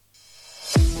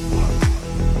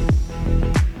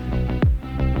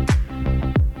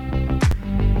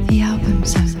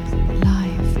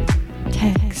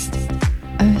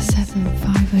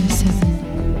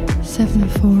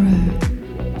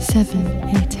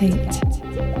communicate,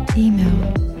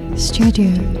 email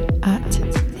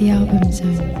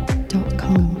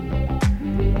studio@thealbumzone.com.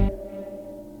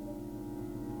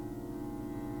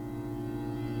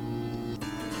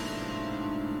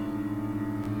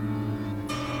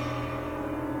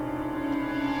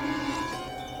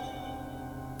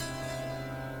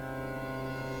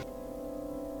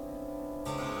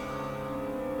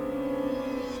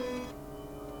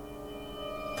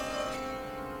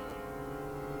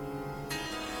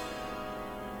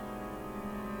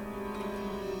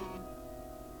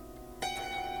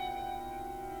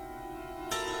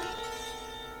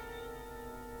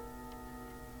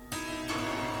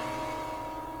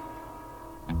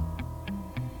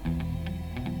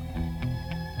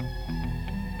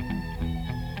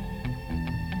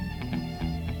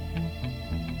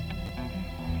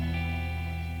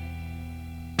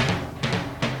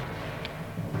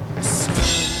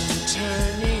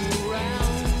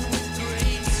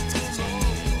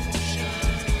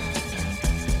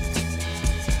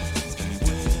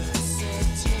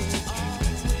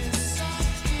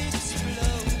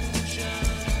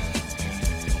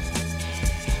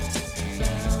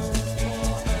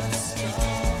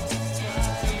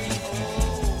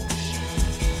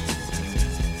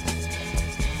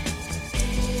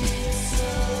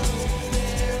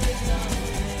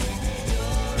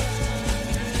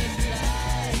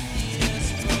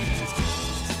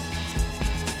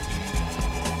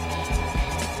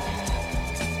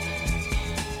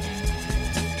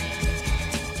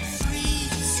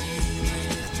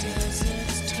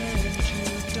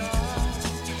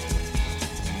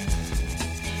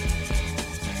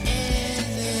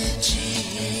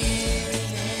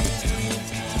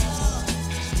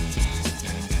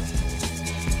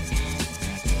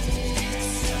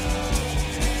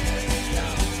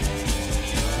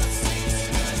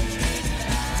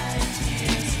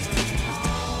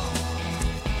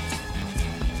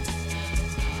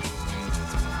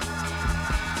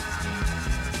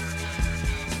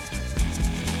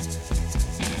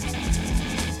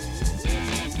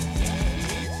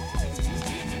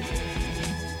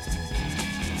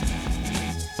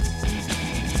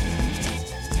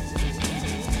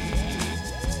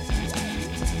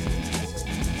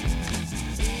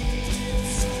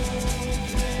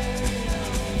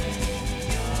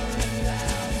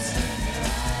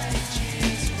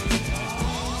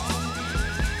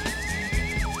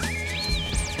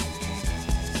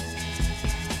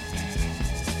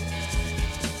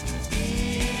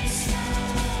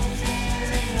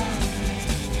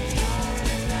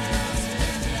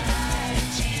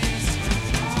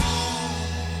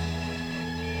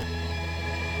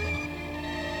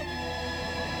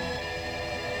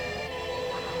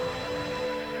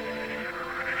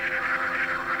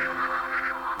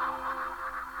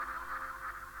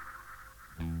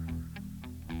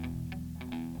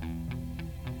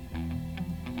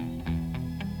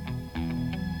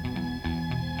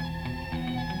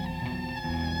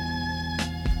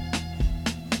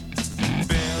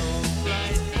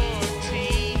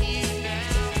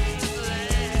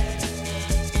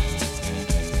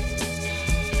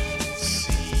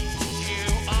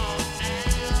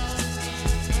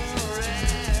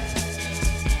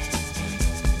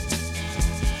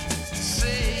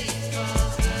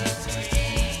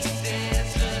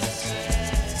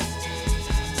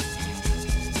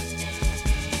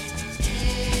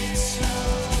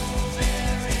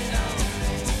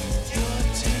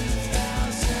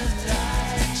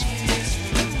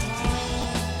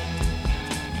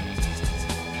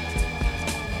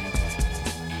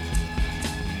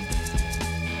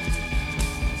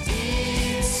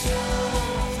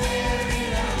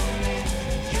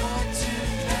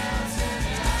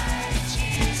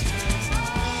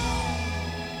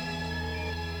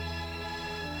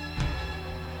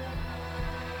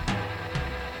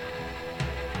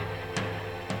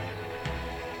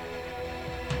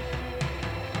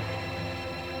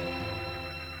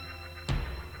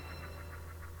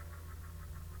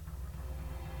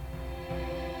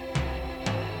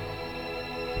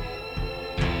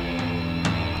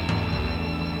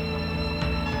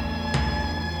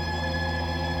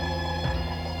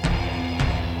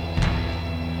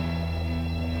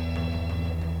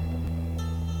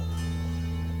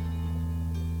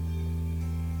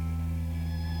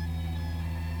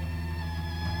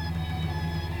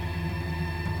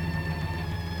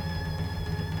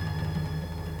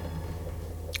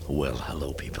 Well,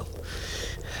 hello people.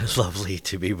 It's lovely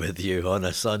to be with you on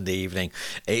a Sunday evening.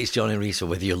 It's Johnny Reece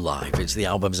with you live. It's the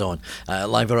album's on.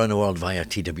 Live around the world via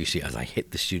TWC as I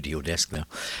hit the studio desk now.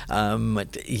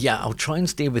 Yeah, I'll try and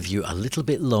stay with you a little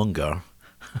bit longer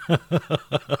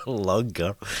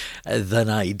Longer than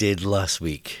I did last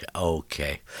week.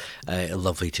 Okay.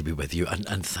 Lovely to be with you.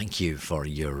 And thank you for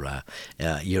your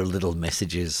little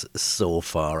messages so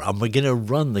far. And we're going to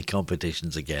run the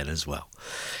competitions again as well.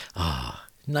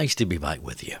 Nice to be back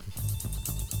with you.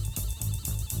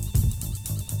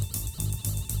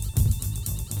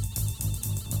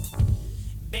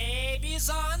 Baby's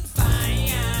on fire.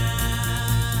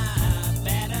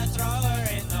 Better throw her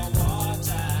in the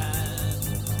water.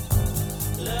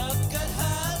 Look at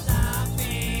her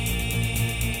laughing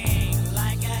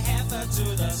like a heifer to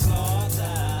the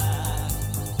slaughter.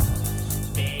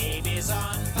 Baby's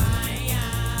on fire,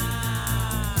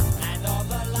 and all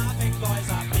the laughing boys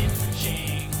are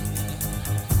bitching,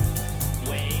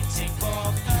 waiting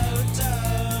for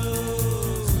photos.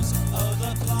 Oh,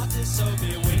 the plot is so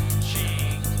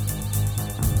bewitching.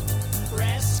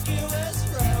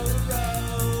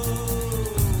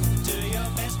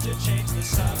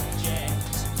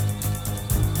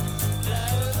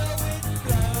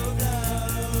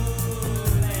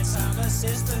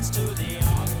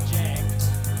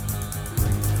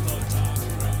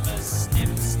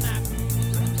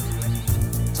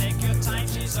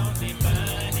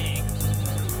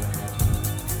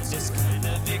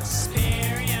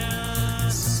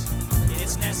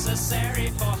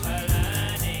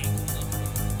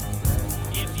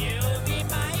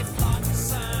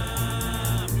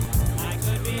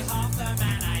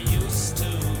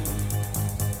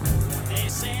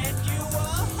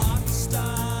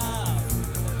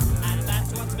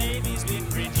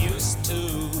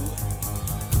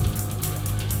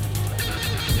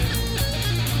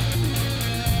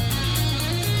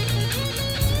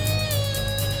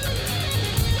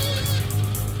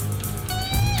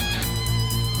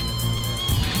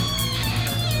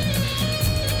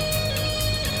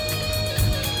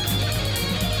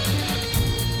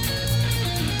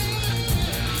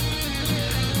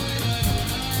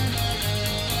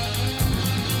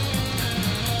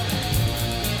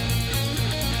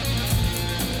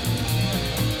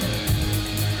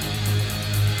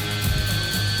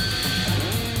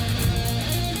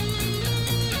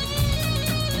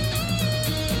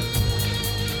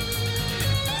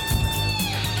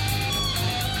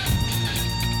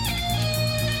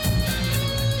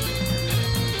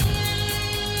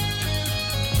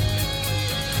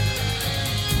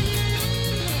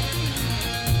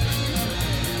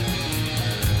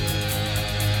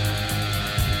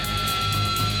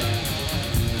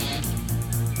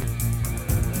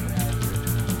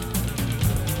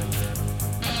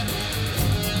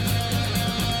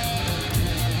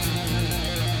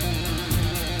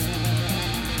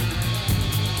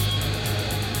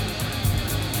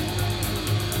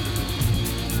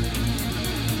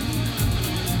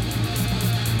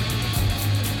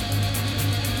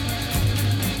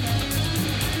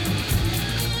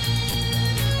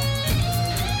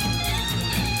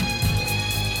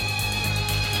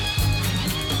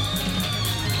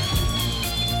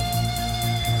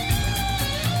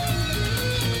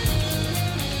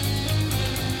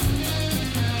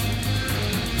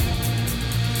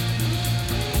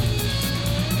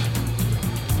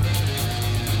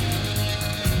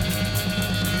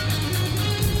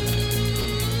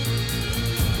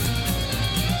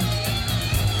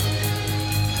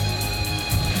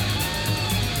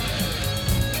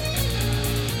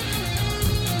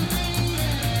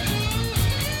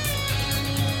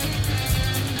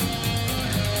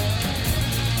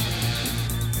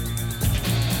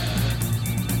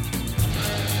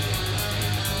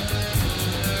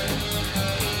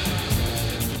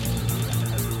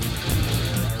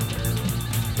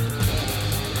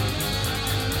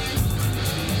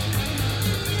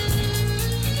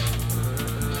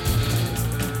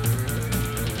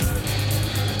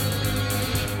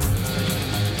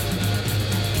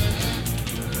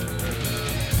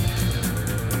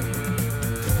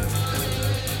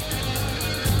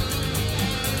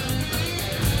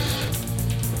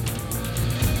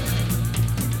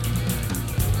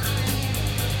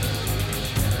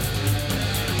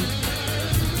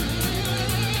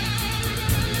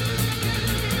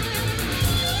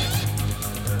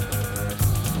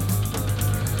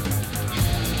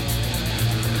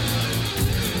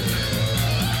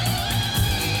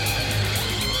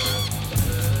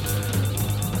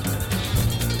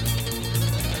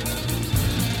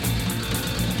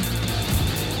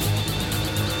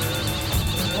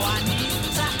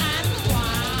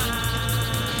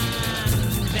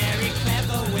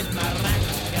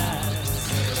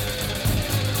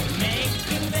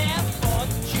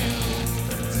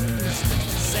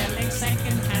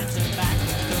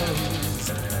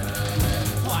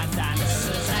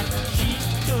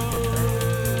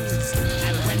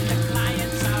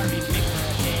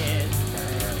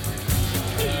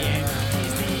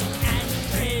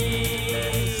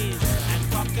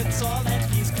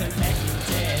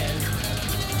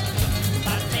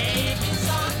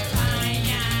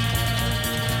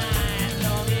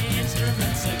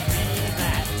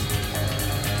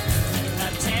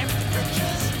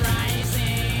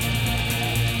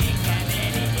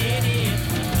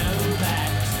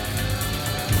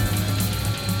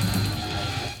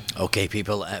 Okay,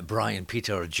 people, Brian,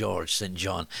 Peter, George, St.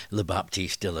 John, Le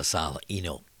Baptiste de la Salle,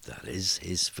 Eno. That is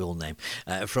his full name.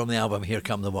 From the album Here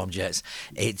Come the Warm Jets,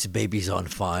 it's Babies on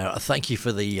Fire. Thank you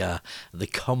for the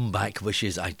comeback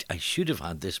wishes. I should have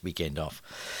had this weekend off.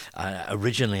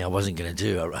 Originally, I wasn't going to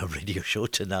do a radio show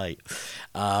tonight.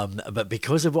 But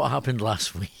because of what happened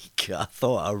last week, I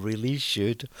thought I really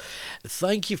should.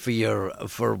 Thank you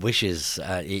for wishes,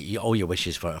 all your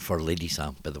wishes for Lady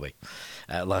Sam, by the way.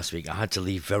 Last week I had to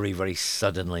leave very, very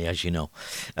suddenly, as you know,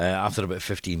 after about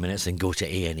 15 minutes and go to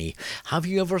A&E. Have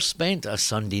you ever spent a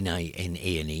Sunday night in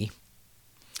A&E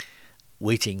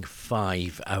waiting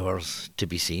 5 hours to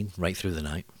be seen right through the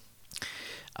night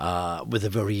with a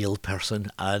very ill person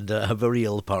and a very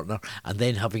ill partner, and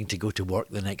then having to go to work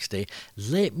the next day?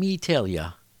 Let me tell you,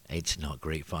 it's not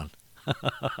great fun.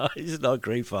 It's not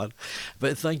great fun.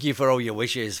 But thank you for all your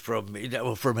wishes from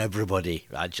everybody,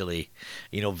 actually.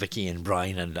 You know, Vicky and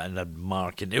Brian and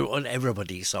Mark and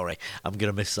everybody. Sorry, I'm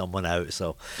going to miss someone out.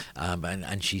 So,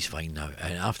 and she's fine now.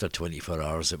 And after 24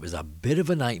 hours, it was a bit of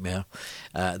a nightmare.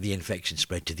 The infection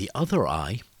spread to the other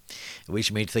eye,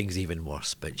 which made things even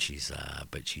worse. But she's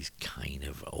kind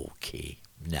of okay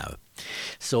now.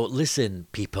 So listen,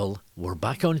 people, we're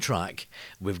back on track.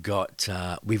 We've got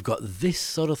this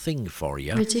sort of thing for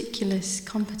you. Ridiculous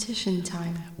competition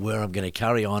time. Where I'm going to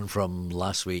carry on from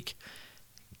last week.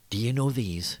 Do you know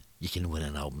these? You can win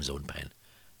an Album Zone pen.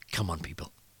 Come on,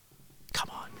 people. Come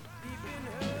on.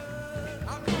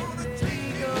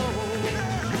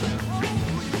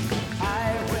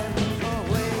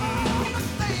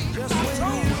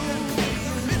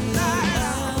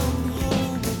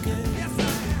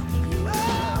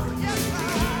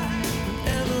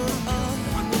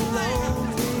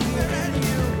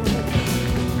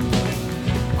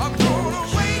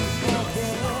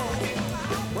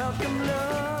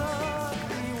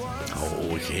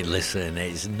 Okay, listen,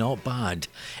 it's not bad.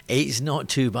 It's not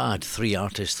too bad. 3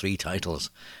 artists, 3 titles.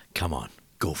 Come on,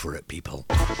 go for it, people.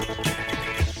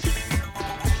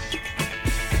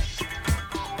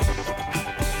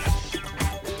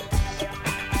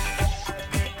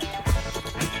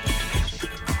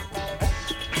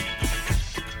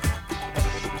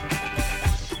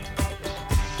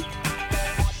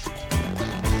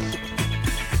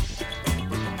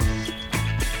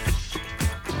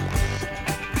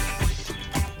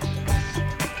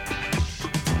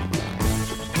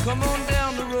 Come on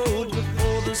down the road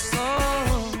before the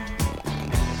sun.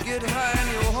 Get high in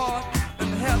your heart and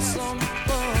have some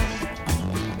fun.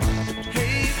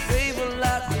 Hey, baby,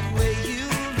 like the way you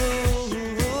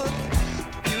look.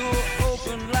 You're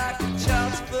open like a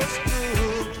child's first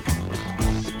look.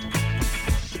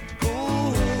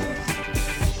 Ooh,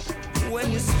 when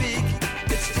you speak,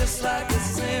 it's just like a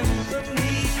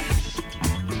symphony.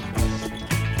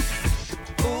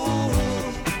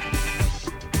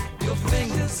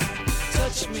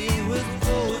 Touch me with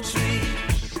poetry.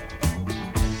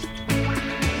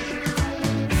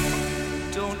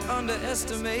 Don't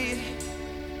underestimate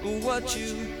what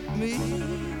you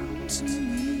mean to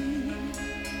me.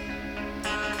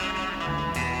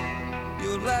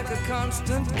 You're like a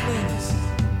constant place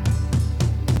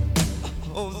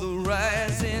of the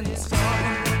rising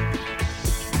sun.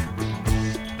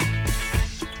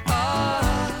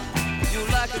 Ah, you're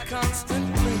like a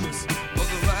constant place of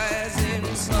the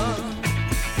rising sun.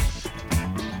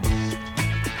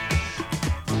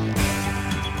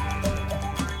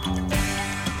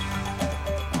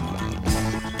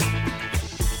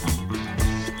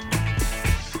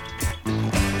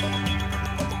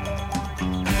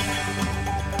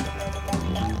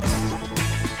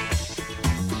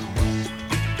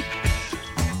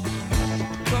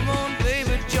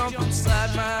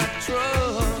 Inside my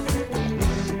truck.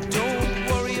 Don't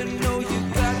worry, you know you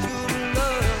got good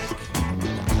luck.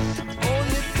 All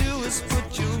you do is put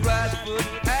your right foot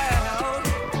out.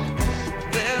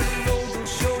 Then the road will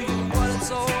show you what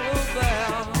it's all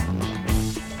about.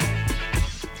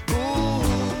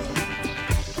 Ooh,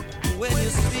 when you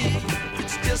speak,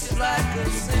 it's just like a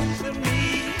symphony.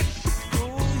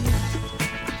 Ooh, yeah.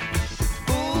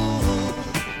 Ooh,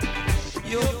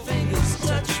 your fingers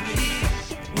touch me.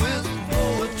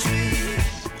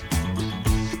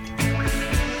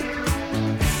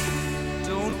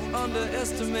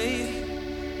 Underestimate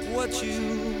what you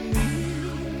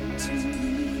mean to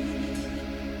me.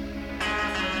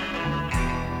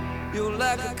 You're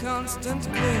like a constant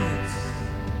grace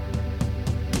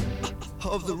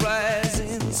of the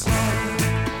rising sun.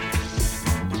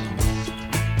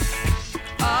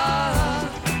 Ah,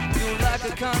 you're like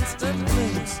a constant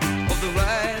grace of the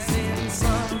rising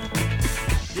sun.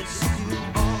 Yes, you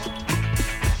are.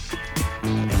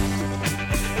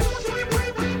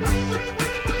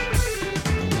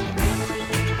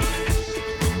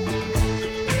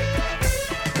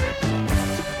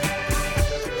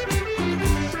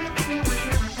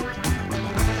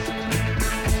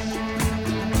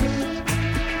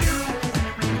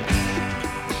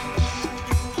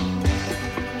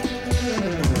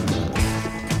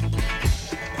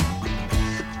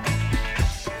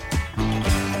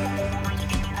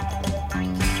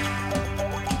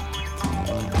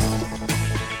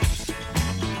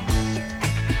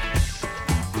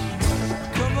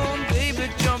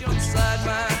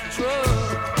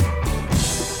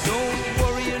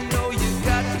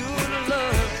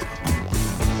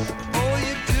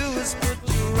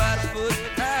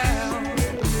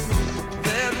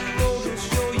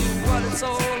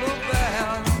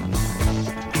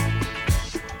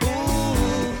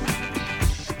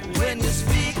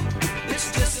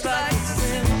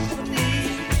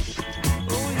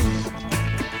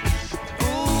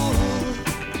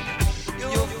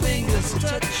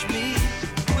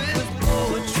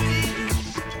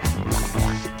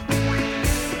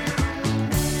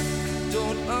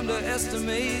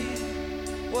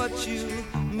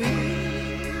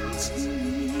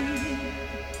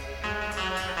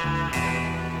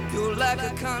 like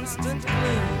a constant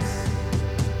glimpse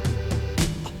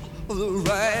of the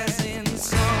rising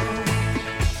sun.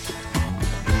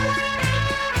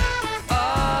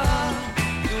 Ah,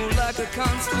 you're like a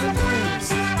constant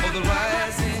glimpse of the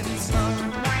rising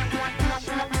sun.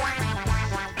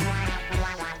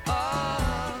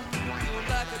 Ah, you're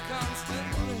like a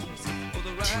constant glimpse of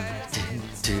the rising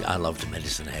sun. I loved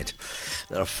Medicine Head.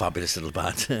 They're a fabulous little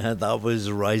band. That was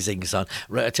Rising Sun.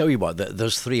 Right, I tell you what,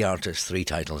 there's 3 artists, 3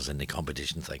 titles in the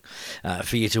competition thing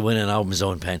for you to win an Album's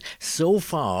Own pen. So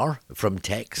far, from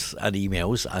texts and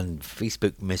emails and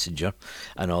Facebook Messenger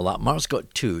and all that, Mark's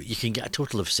got 2. You can get a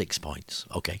total of 6 points.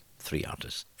 Okay, 3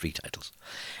 artists, 3 titles.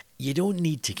 You don't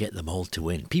need to get them all to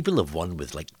win. People have won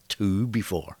with like 2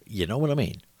 before. You know what I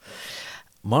mean?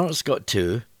 Mark's got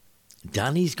 2.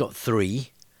 Danny's got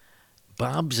 3.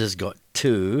 Babs has got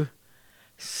 2.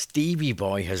 Stevie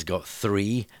Boy has got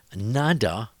 3.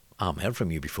 Nada, I haven't heard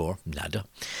from you before, Nada.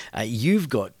 You've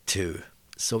got 2.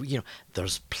 So,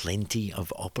 there's plenty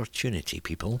of opportunity,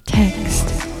 people. Text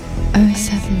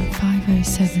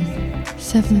 07507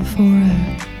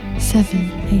 740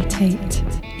 788.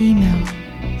 Email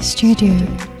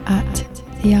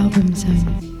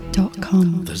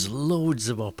studio@thealbumzone.com. There's loads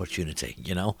of opportunity,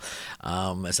 so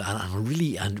I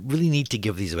really need to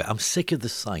give these away. I'm sick of the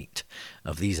sight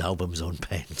of these Album's Own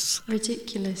pens.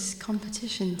 Ridiculous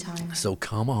competition time. So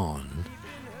come on.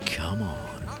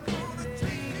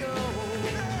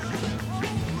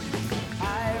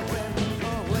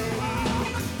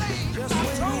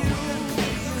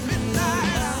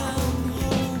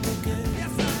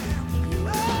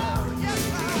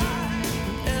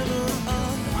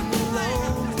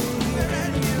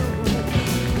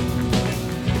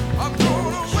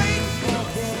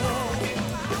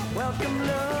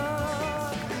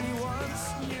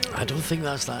 I don't think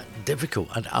that's that difficult,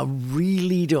 and I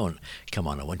really don't. Come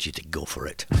on, I want you to go for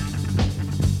it. Look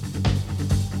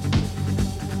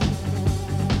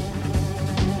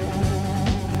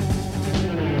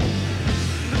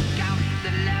out to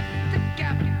the left, the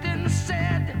captain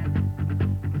said.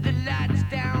 The light's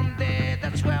down there,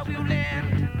 that's where we'll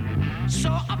land. So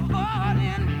I fall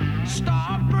in,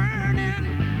 start burning,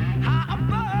 high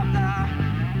above the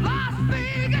Las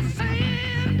Vegas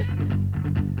sand.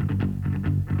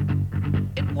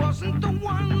 It wasn't the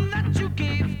one that you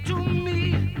gave to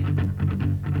me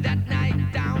that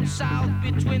night down south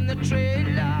between the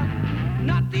trailer.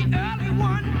 Not the early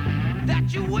one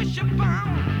that you wish you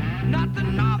found. Not the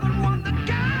northern one that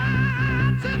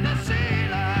guides in the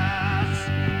sailors.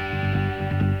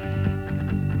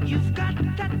 You've got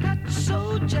that touch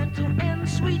so gentle and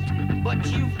sweet, but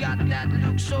you've got that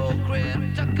look so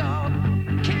critical.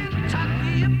 Can't talk to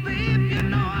you, babe, you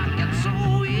know I get so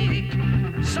weak.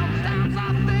 Sometimes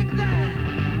I think that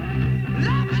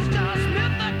life is just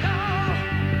mythical.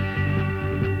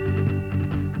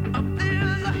 Up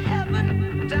there's a heaven,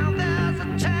 down there's a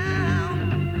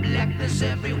town. Blackness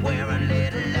everywhere and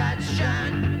little lights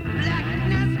shine.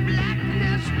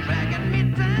 Blackness dragging me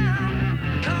down.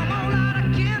 Come on out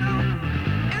again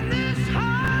in this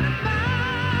heart of mine.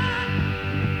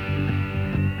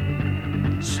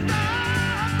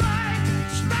 Starbright,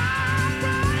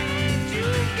 you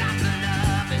got the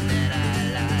loving that I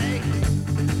like.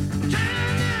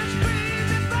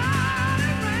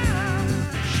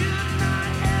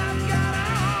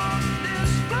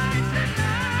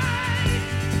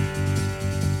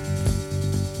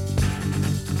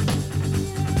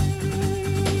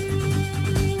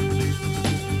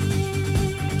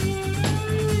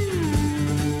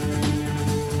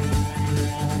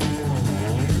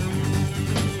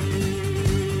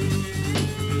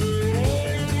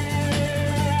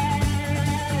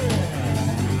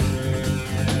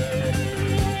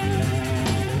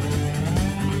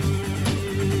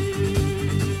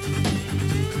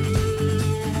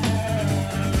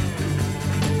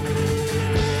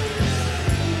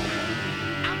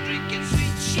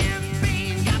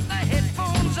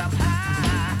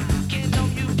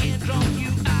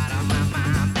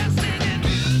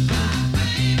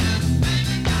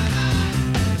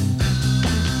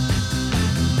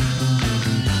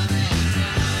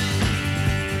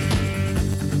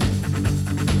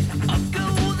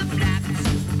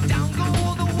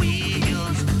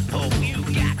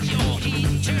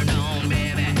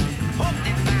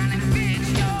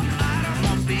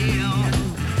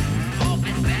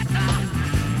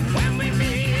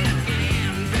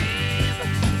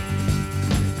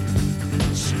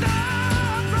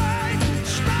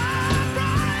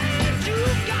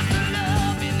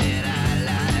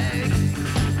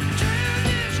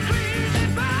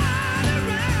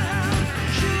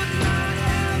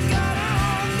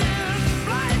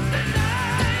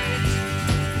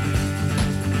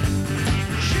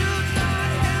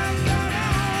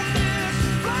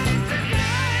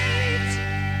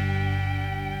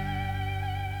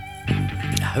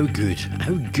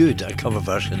 How good a cover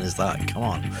version is that? Come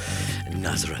on.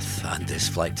 Nazareth and This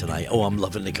Flight Tonight. Oh, I'm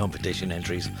loving the competition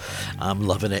entries. I'm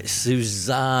loving it.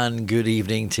 Suzanne, good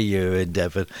evening to you in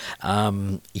Devon.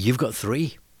 You've got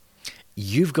three.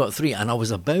 And I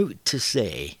was about to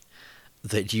say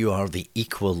that you are the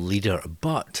equal leader,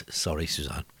 but, sorry,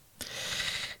 Suzanne,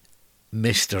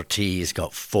 Mr. T has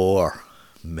got 4.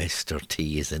 Mr.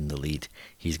 T is in the lead.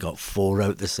 He's got 4 out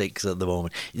of the 6 at the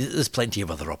moment. There's plenty of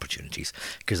other opportunities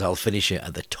because I'll finish it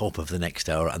at the top of the next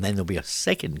hour and then there'll be a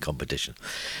second competition.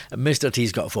 Mr.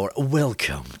 T's got 4.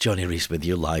 Welcome. Johnny Reece with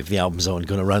you live. The Album Zone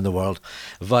going around the world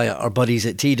via our buddies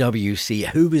at TWC.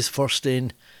 Who is first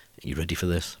in? Are you ready for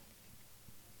this?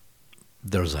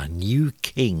 There's a new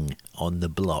king on the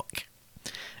block,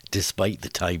 despite the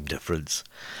time difference.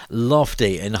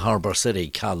 Lofty in Harbour City,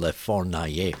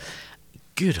 California.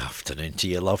 Good afternoon to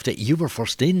you, Lofty. You were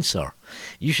first in, sir.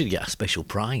 You should get a special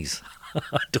prize.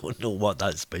 I don't know what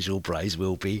that special prize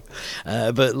will be.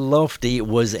 But Lofty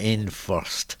was in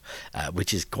first,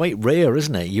 which is quite rare,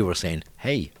 isn't it? You were saying,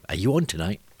 hey, are you on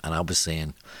tonight? And I was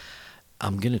saying,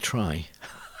 I'm going to try.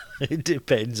 It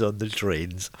depends on the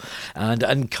trains.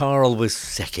 And Carl was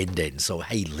second in. So,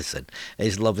 hey, listen,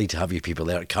 it's lovely to have you people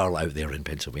there. Carl out there in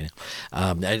Pennsylvania.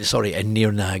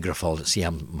 Near Niagara Falls. See,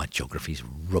 my geography's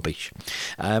rubbish.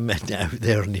 Out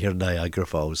there near Niagara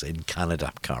Falls in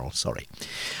Canada, Carl, sorry.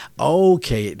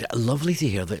 Okay, lovely to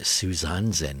hear that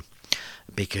Suzanne's in.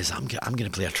 Because I'm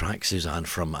going to play a track, Suzanne,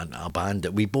 from a band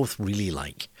that we both really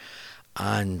like.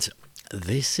 And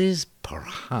this is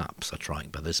perhaps a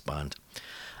track by this band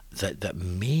that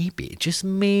maybe, just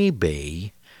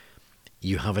maybe,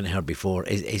 you haven't heard before.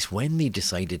 Is when they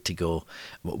decided to go,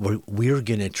 we're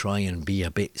going to try and be a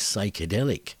bit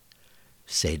psychedelic,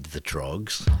 said the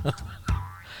Trogs.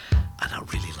 And I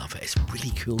really love it. It's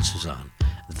really cool, Suzanne.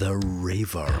 The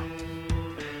Raver.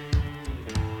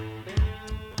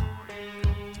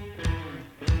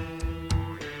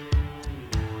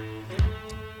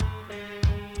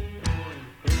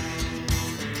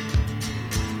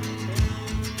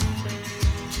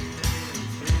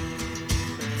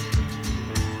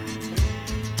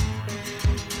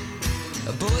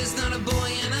 A boy's not a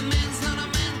boy and a man's not a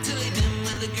man till he's been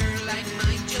with a girl like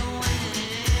my Joanne.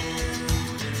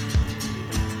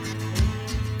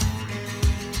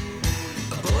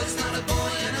 A boy's not a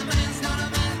boy and a man's not a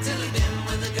man till he's been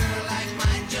with a girl like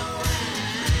my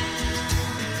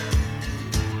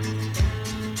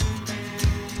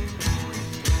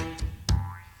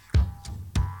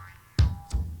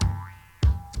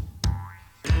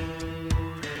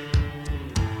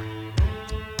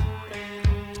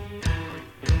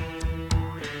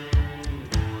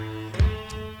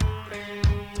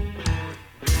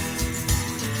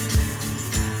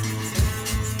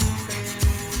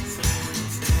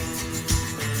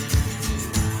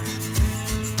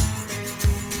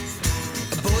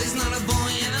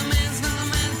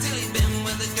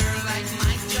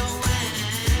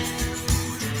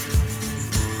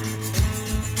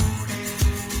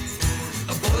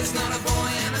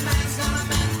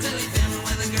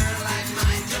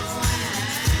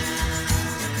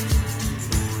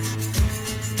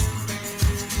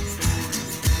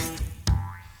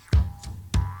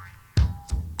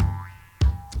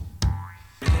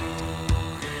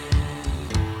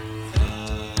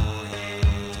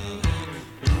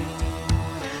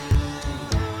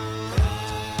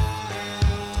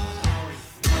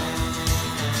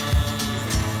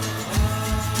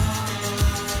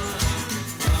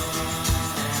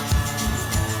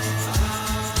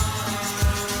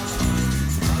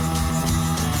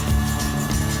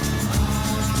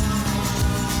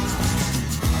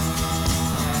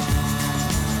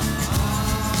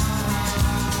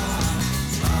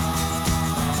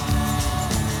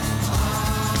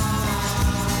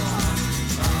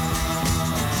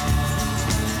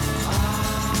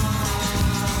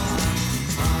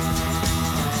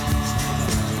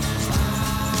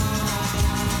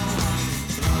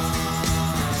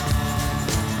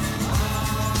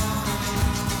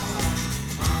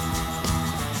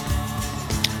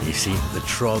See, the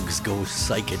Trogs go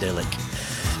psychedelic.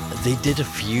 They did a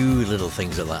few little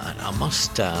things like that. I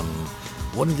must,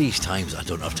 one of these times, I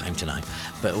don't have time tonight,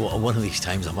 but one of these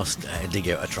times I must dig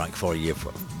out a track for you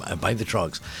by the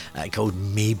Trogs called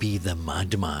Maybe the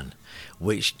Madman,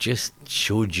 which just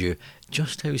showed you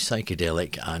just how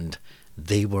psychedelic and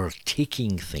they were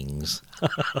taking things.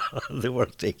 They were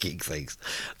taking things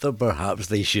that perhaps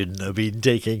they shouldn't have been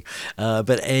taking.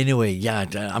 But anyway, yeah,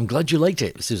 I'm glad you liked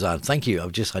it, Suzanne. Thank you.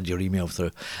 I've just had your email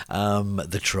through.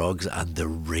 The Trogs and the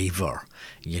Raver.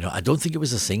 You know, I don't think it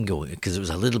was a single because it was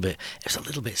a little bit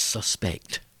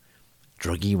suspect.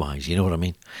 druggy wise, you know what I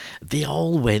mean? They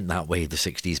all went that way, the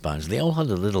 60s bands. They all had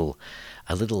a little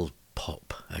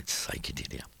pop at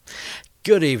psychedelia.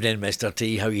 Good evening, Mr.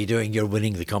 T. How are you doing? You're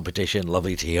winning the competition.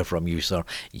 Lovely to hear from you, sir.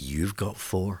 You've got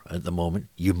 4 at the moment.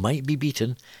 You might be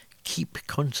beaten. Keep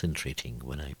concentrating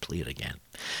when I play it again.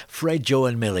 Fred, Joe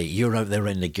and Millie, you're out there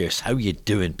in the goose. How you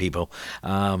doing, people?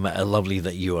 Lovely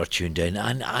that you are tuned in.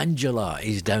 And Angela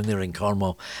is down there in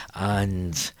Cornwall.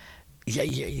 And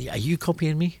yeah, are you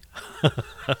copying me?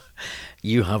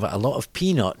 You have a lot of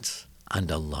peanuts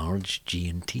and a large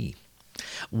G&T.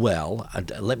 Well,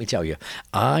 let me tell you,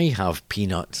 I have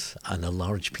peanuts and a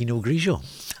large Pinot Grigio.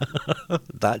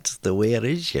 That's the way it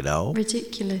is, you know.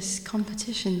 Ridiculous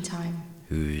competition time.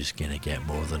 Who's going to get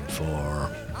more than 4?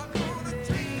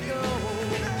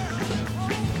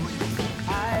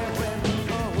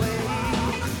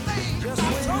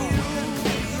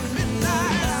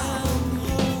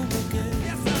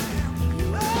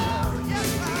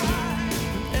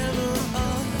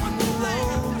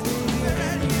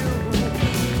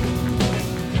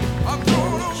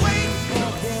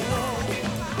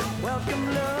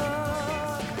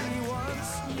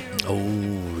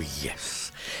 Oh,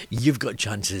 yes. You've got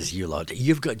chances, you lot.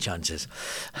 You've got chances.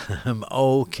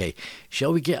 Okay.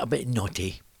 Shall we get a bit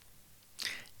naughty?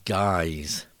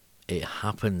 Guys, it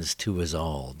happens to us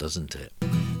all, doesn't it?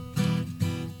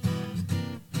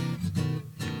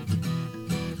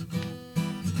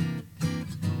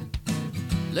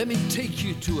 Let me take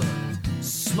you to a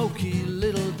smoky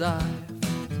little dive.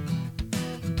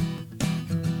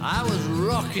 I was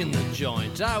rocking the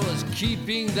joint, I was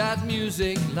keeping that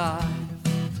music live.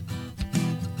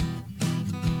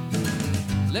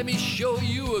 Let me show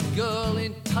you a girl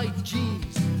in tight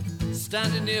jeans,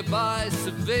 standing nearby,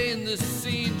 surveying the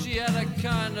scene. She had a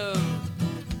kind of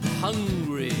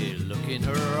hungry look in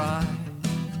her eye.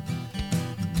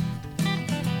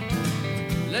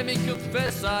 Let me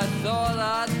confess, I thought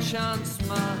I'd chance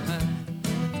my hand.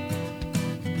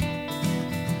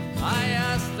 I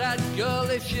asked that girl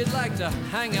if she'd like to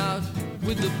hang out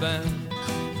with the band.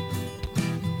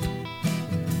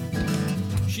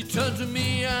 She turned to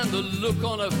me and the look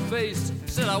on her face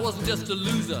said I wasn't just a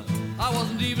loser, I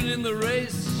wasn't even in the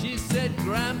race. She said,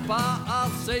 Grandpa,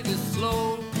 I'll say this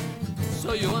slow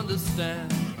so you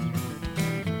understand.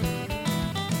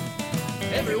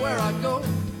 Everywhere I go,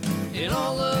 in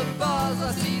all the bars,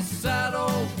 I see sad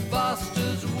old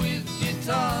bastards with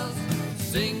guitars,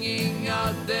 singing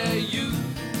out their youth,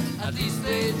 at least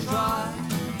they try.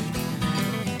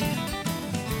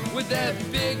 With their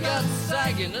big guts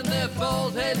sagging and their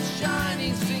bald heads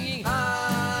shining, singing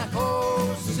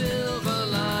hi-ho, silver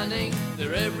lining.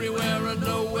 They're everywhere and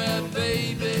nowhere,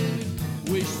 baby,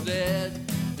 wish they'd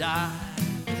die.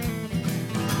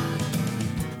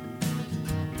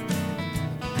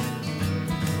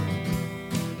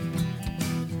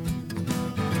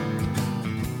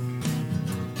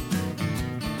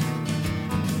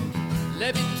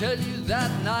 Let me tell you,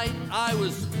 that night I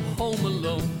was home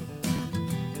alone.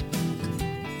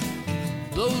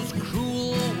 Those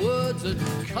cruel words had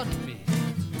cut me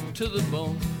to the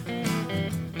bone.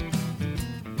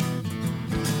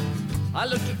 I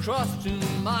looked across to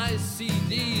my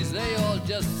CDs, they all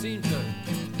just seemed to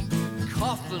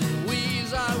cough and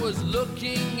wheeze. I was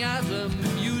looking at a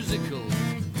musical,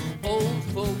 old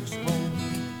folks' home.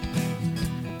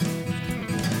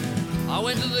 I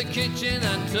went to the kitchen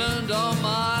and turned on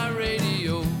my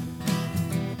radio.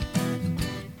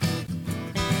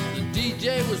 The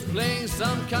DJ was playing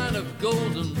some kind of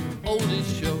golden oldies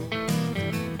show.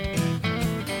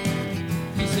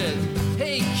 He said,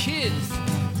 hey kids,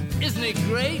 isn't it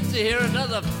great to hear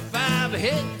another fab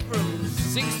hit from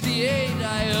 68?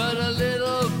 I heard a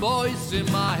little voice in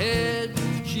my head.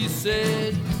 She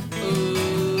said,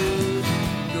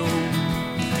 no.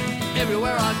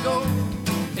 Everywhere I go,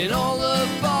 in all the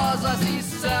bars, I see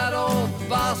sad old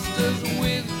bastards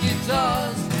with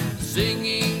guitars,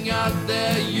 singing out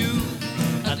their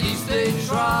youth, at least they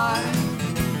try.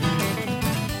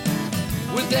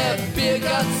 With their beer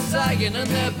guts sagging and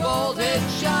their bald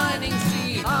heads shining,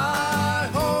 singing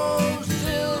hi-ho,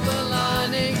 silver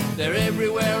lining. They're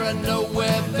everywhere and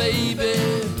nowhere,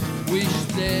 baby, wish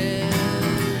they'd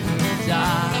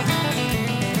die.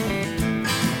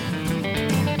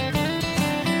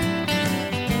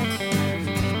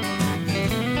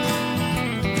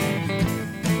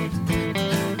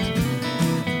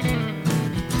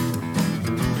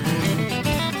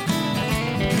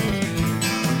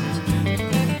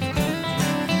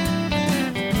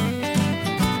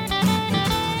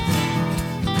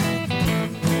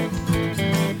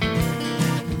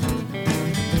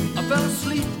 Fell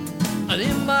asleep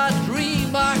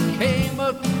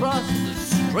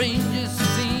strangest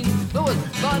scene. There was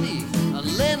Buddy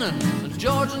and Lennon and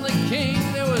George and the King.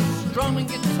 They were strumming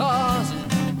guitars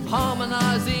and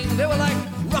harmonizing. They were like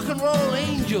rock and roll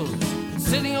angels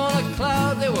sitting on a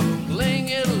cloud. They were playing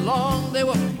it along, they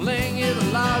were playing it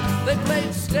loud. They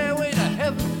played Stairway to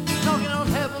Heaven, knocking on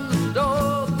heaven's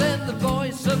door. Then the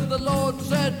voice of the Lord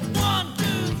said, 1, 2,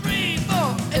 3,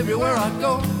 4. Everywhere I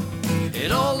go,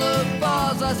 in all the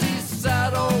bars, I see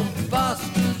sad old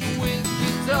bastards with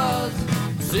guitars,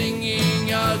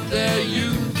 singing out their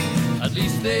youth, at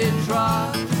least they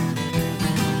try.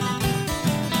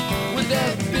 With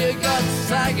their beer guts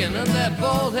sagging and their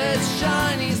bald heads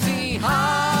shiny, singing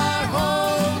hi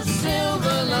ho,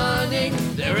 silver lining.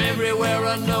 They're everywhere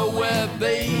and nowhere,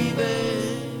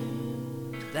 baby.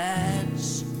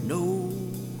 That's no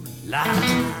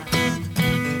lie.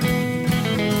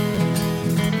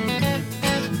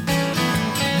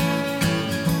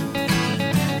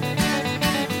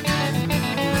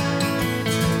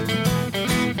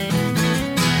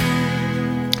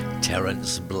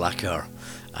 Terence Blacker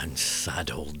and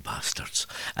Sad Old Bastards.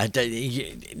 And,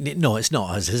 no, it's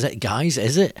not us, is it, guys?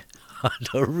 Is it? I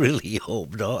don't really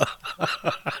hope not.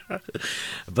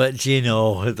 But, you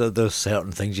know, there's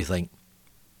certain things you think,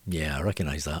 yeah, I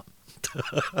recognise that.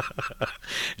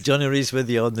 Johnny Reece with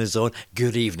you on the zone.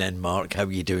 Good evening, Mark. How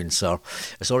are you doing, sir?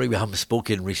 Sorry we haven't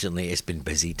spoken recently. It's been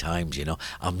busy times, you know.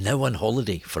 I'm now on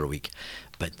holiday for a week,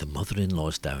 but the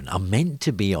mother-in-law's down. I'm meant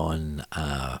to be on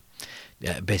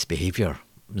best behaviour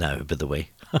now, by the way.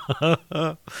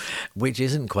 Which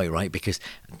isn't quite right because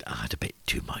I had a bit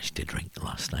too much to drink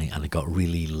last night and I got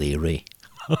really leery.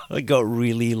 I got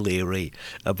really leery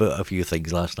about a few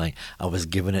things last night. I was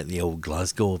giving it the old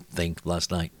Glasgow thing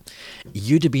last night.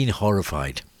 You'd have been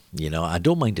horrified. You know, I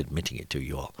don't mind admitting it to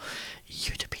you all.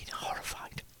 You'd have been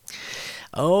horrified.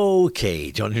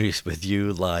 Okay, Johnny Reece with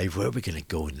you live. Where are we going to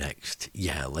go next?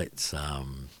 Yeah, let's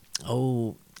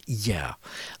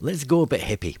let's go a bit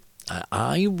hippie.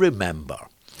 I remember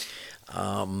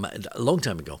a long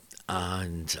time ago,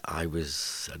 and I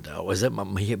was at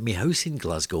my house in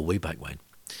Glasgow way back when,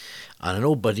 and an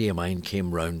old buddy of mine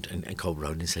came round and called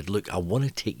round and said, look, I want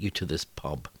to take you to this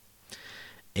pub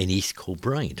in East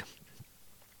Kilbride.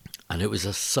 And it was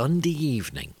a Sunday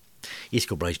evening. East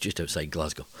Kilbride's just outside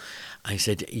Glasgow. I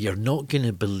said, you're not going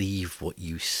to believe what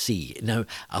you see. Now,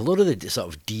 a lot of the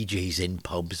sort of DJs in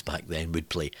pubs back then would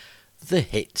play the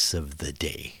hits of the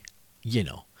day. You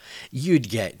know, you'd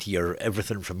get your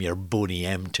everything from your Boney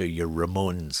M to your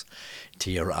Ramones to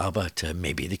your ABBA to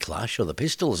maybe the Clash or the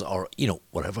Pistols or, you know,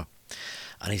 whatever.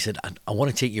 And he said, I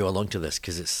want to take you along to this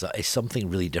because it's something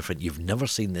really different. You've never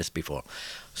seen this before.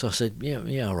 So I said,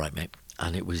 yeah, all right, mate.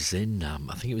 And it was in, I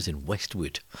think it was in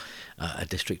Westwood, a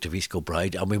district of East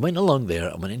Kilbride. And we went along there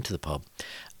and went into the pub.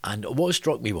 And what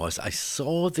struck me was I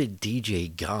saw the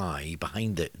DJ guy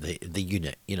behind the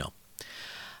unit, you know.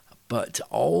 But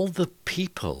all the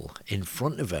people in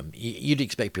front of him, you'd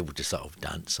expect people to sort of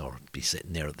dance or be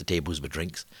sitting there at the tables with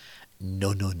drinks.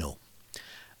 No.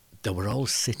 They were all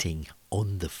sitting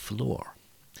on the floor.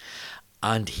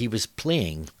 And he was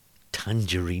playing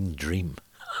Tangerine Dream.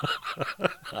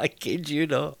 I kid you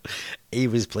not. He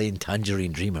was playing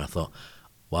Tangerine Dream and I thought,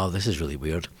 wow, this is really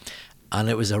weird. And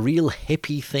it was a real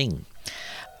hippie thing.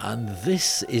 And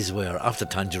this is where, after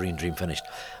Tangerine Dream finished,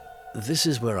 this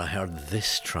is where I heard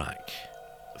this track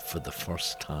for the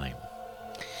first time.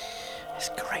 It's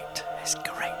great. It's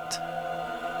great.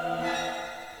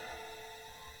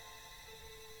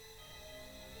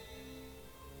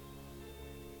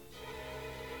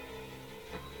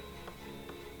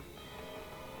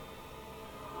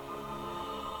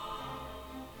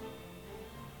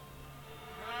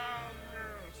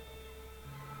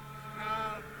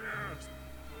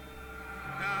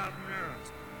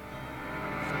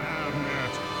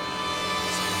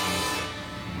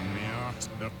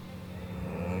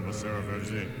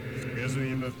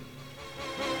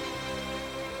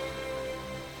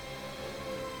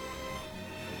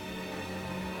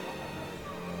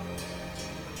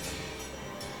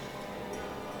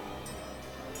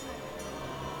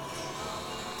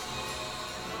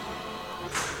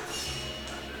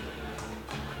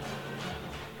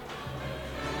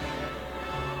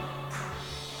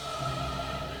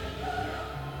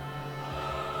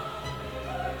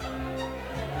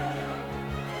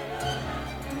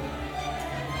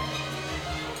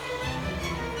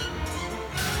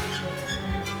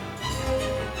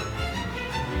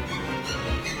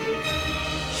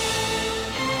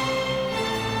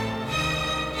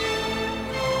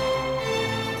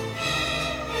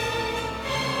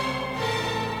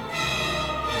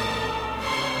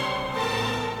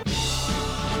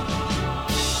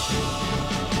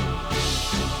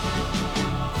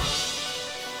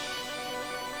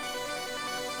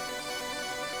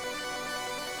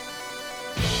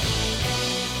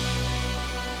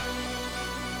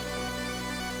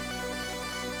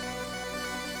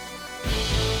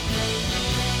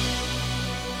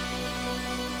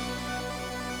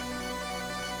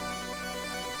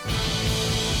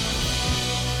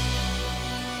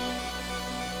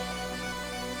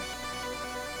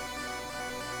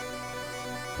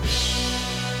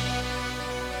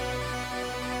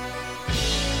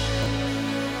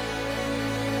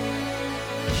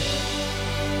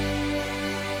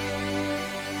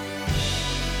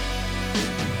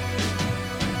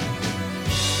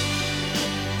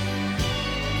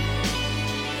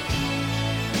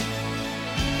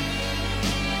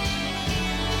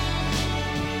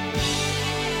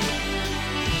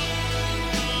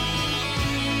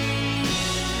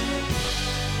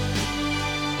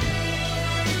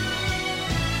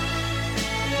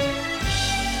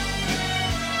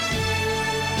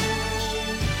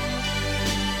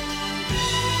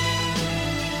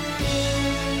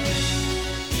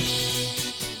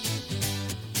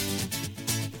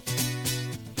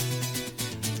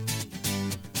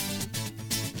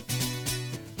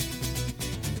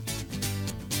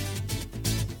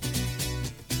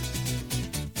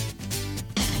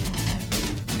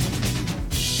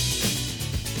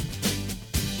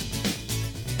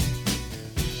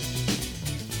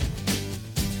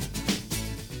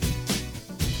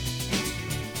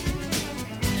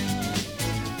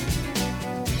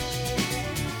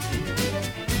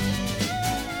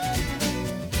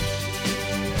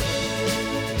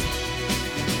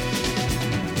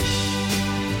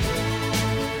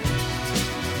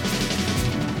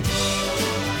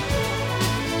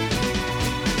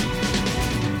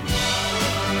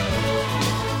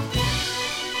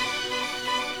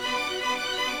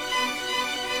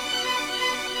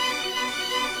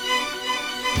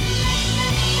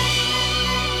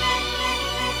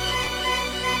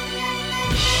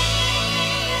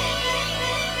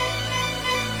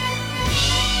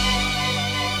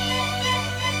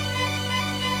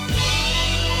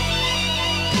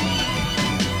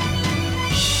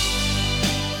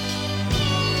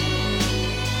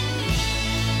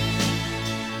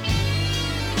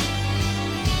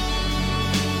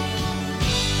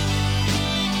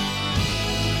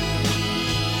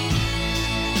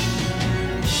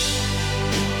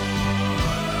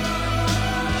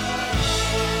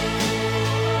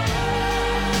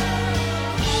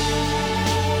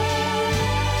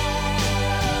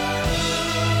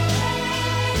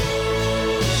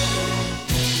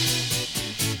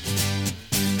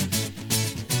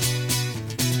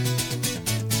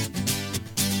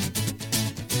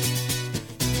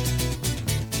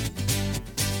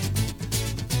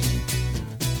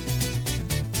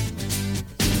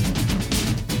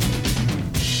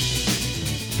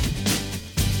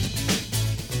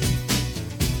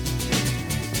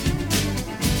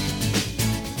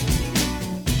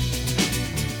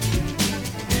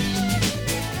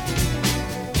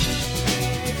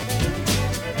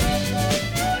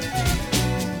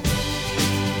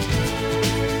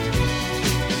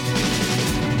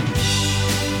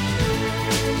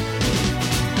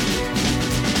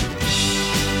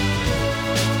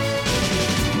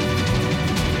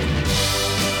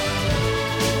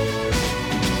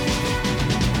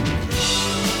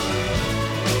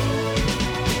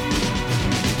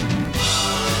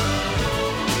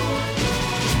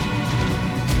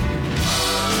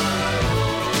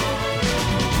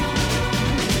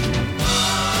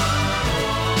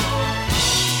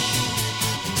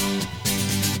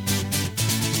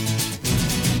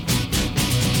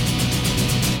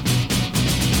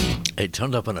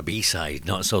 turned up on a B-side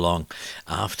not so long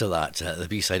after that, the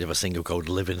B-side of a single called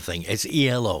Living Thing. It's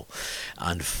ELO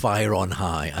and Fire on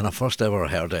High, and I first ever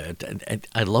heard it, and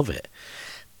I love it.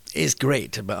 It's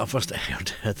great, but I first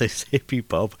heard this hippie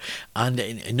pub,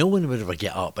 and no one would ever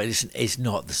get up. It's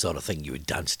not the sort of thing you would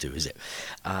dance to, is it?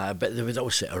 But they would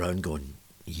all sit around going,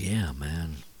 yeah,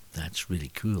 man, that's really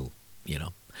cool, you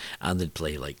know. And they'd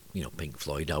play, like, you know, Pink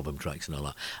Floyd album tracks and all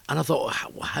that. And I thought,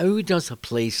 how does a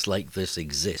place like this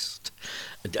exist?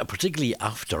 Particularly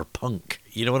after punk,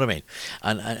 you know what I mean?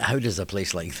 And how does a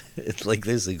place like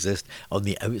this exist on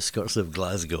the outskirts of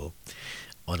Glasgow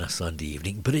on a Sunday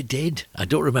evening? But it did. I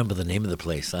don't remember the name of the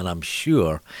place, and I'm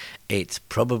sure it's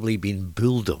probably been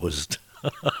bulldozed.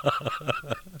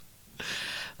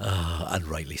 And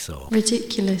rightly so.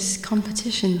 Ridiculous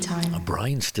competition time.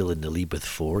 Brian's still in the lead with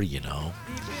 4, you know.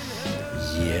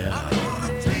 Yeah.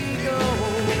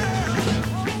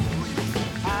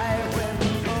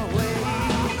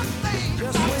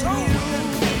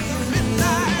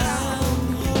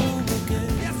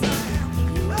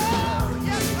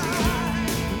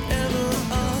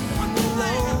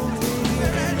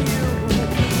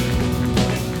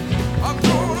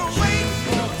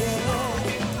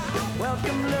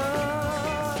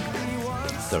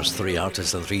 There's 3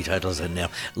 artists and 3 titles in there.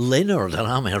 Leonard, and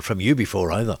I haven't heard from you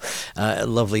before either.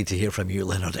 Lovely to hear from you,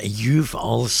 Leonard. You've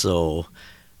also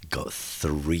got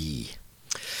 3.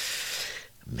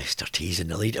 Mr. T's in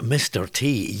the lead. Mr.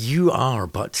 T, you are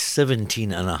but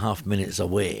 17 and a half minutes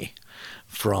away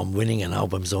from winning an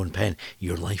Album's Own pen.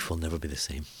 Your life will never be the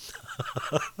same.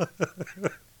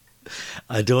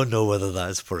 I don't know whether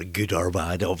that's for good or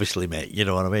bad, obviously, mate. You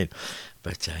know what I mean?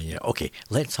 But, yeah, okay,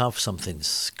 let's have something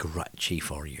scratchy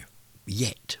for you.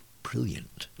 Yet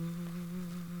brilliant.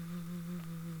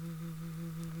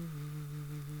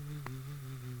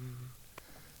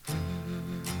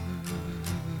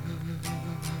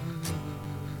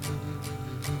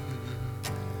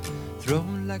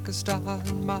 Thrown like a star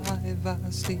in my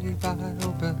vast sleep, I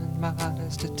opened my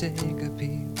eyes to take a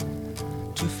peek,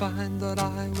 to find that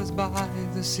I was by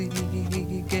the sea,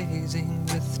 gazing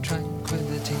with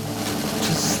tranquility.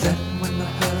 Just then when the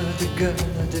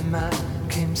hurdy-gurdy man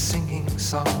came singing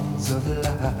songs of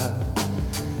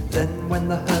love, then when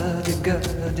the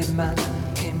hurdy-gurdy man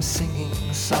came singing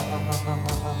songs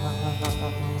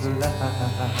of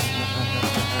love.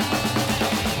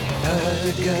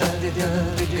 Hurdy-gurdy,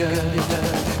 hurdy-gurdy,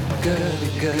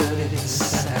 hurdy-gurdy,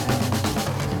 sang.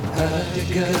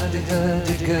 Hurdy-gurdy,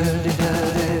 hurdy-gurdy,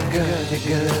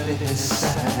 hurdy-gurdy,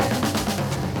 sang.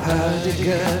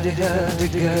 Hurdy-gurdy,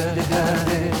 hurdy-gurdy,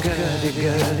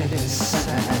 hurdy-gurdy,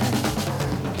 sang.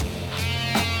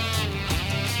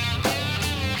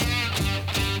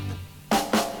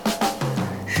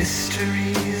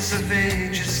 Histories of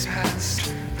ages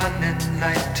past,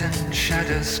 unenlightened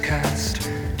shadows cast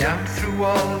down through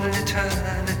all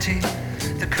eternity,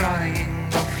 the crying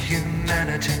of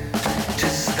humanity.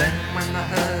 'Tis then when the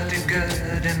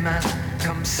hurdy-gurdy man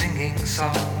comes singing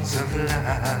songs of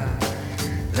love.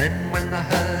 Then when the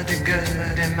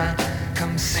hurdy-gurdy man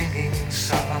comes singing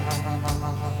songs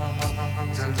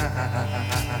of love.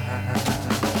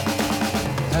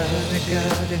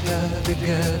 Hurdy-gurdy,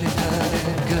 hurdy-gurdy,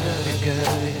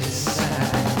 hurdy-gurdy,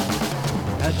 sang.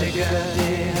 Hurdy-gurdy,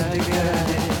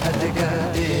 hurdy-gurdy,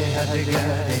 hurdy-gurdy,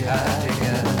 hurdy-gurdy,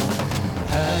 hurdy-gurdy.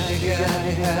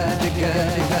 Hurdy-gurdy,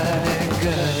 hurdy-gurdy,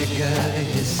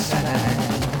 hurdy-gurdy, sang.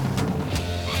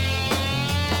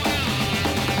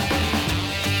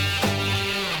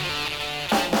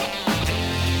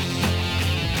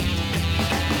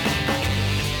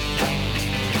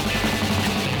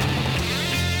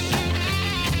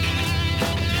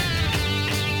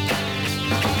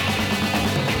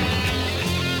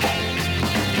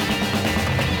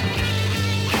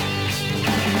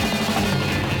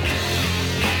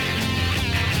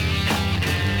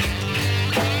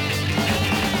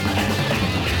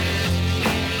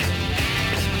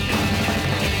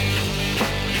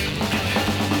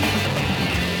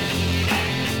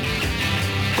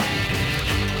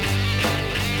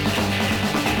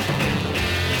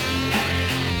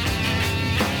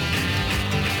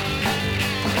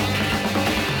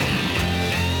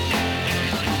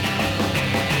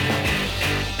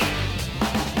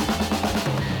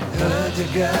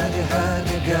 Hurdy-gurdy,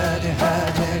 hurdy-gurdy,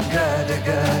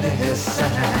 hurdy-gurdy, his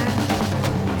sang.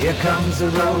 Here comes a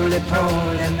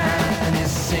roly-poly man,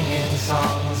 he's singing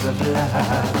songs of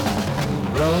love.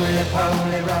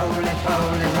 Roly-poly,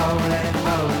 roly-poly,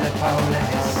 roly-poly,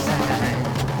 his sang.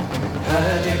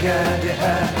 Hurdy-gurdy,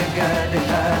 hurdy-gurdy,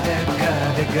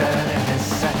 hurdy-gurdy, his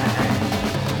sang.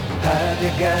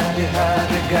 Hurdy-gurdy,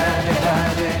 hurdy-gurdy,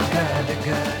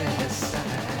 hurdy-gurdy, his sang.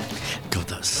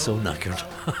 so knackered.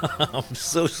 I'm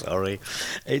so sorry.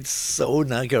 It's so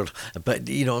knackered. But,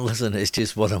 you know, listen, it's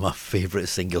just one of my favourite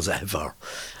singles ever.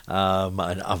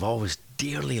 And I've always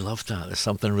dearly loved that. There's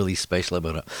something really special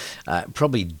about it.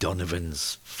 Probably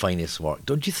Donovan's finest work,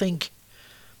 don't you think?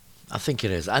 I think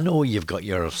it is. I know you've got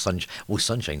your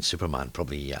Sunshine Superman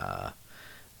probably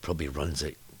runs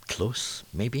it close,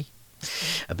 maybe.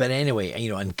 But anyway,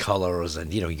 you know, and Colours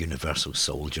and, you know, Universal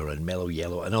Soldier and Mellow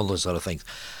Yellow and all those other things.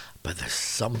 But there's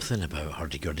something about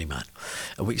Hurdy-Gurdy Man,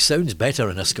 which sounds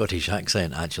better in a Scottish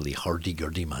accent, actually,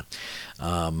 Hurdy-Gurdy Man.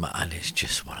 And it's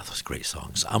just one of those great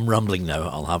songs. I'm rambling now.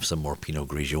 I'll have some more Pinot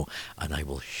Grigio and I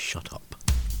will shut up.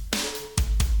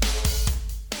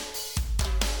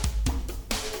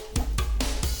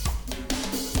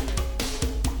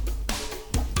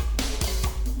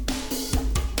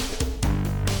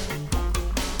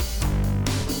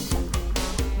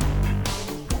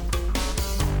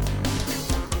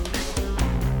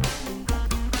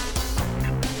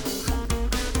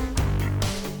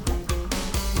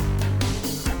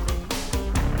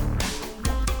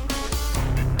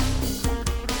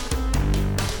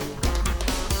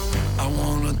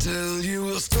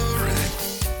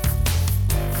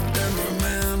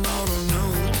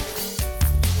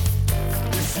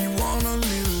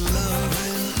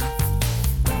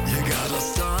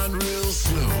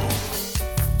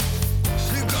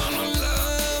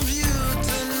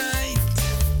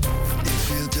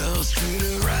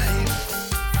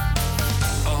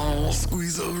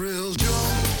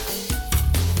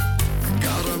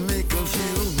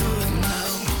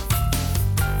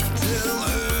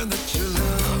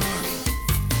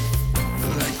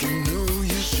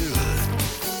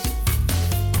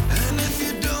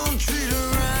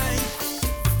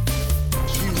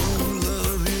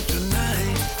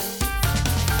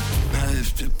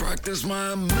 Practice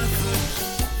my method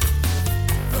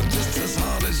just as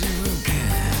hard as you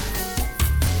can.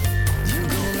 You're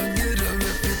gonna get a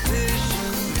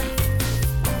reputation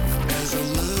as a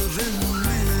loving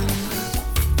man,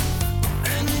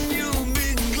 and you'll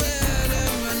be glad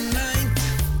every night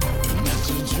that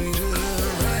you treated her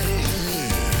right.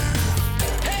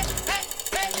 Hey, hey,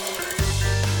 hey.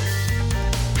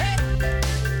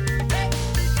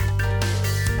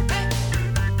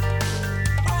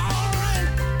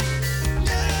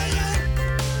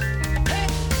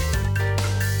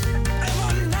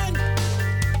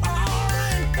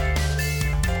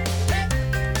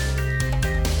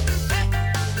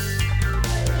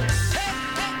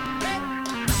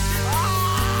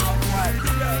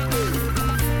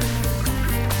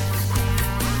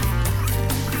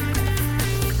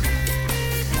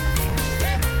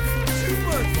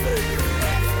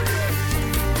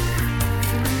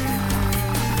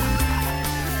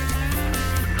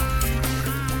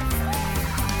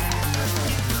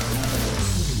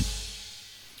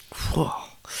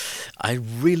 I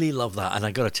really love that, and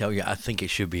I got to tell you, I think it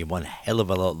should be one hell of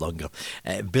a lot longer.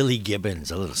 Billy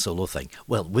Gibbons, a little solo thing,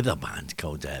 well, with a band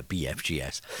called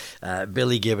BFGS.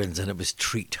 Billy Gibbons, and it was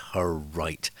Treat Her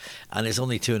Right, and it's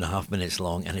only 2.5 minutes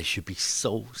long, and it should be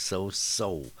so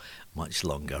much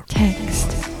longer.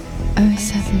 Text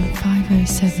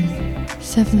 07507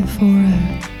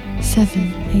 740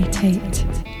 788.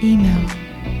 Email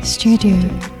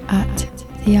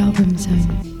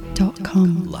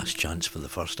studio@thealbumzone.com. Last chance for the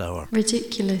first hour.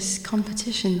 Ridiculous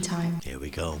competition time. Here we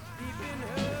go.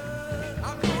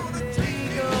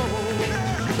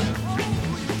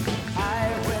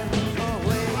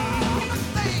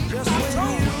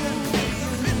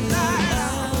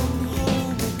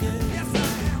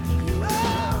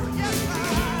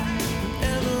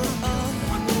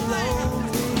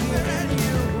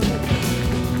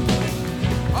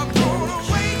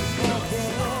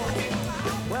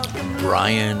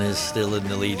 Brian is still in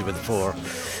the lead with 4.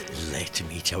 Let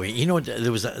me tell you. You know,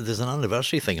 there's an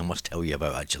anniversary thing I must tell you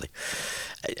about, actually.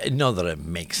 Not that it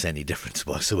makes any difference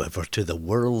whatsoever to the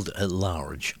world at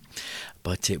large,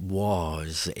 but it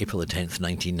was April the 10th,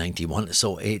 1991.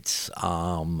 So it's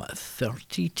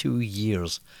 32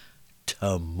 years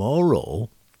tomorrow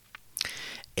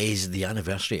is the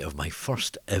anniversary of my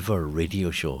first ever radio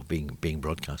show being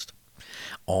broadcast.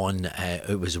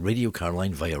 It was Radio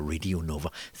Caroline via Radio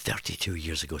Nova 32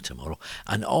 years ago tomorrow,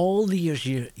 and all the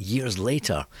years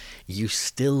later you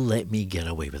still let me get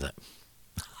away with it.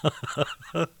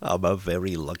 I'm a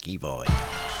very lucky boy.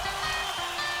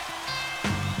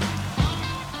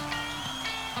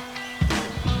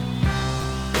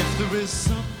 If there is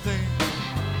something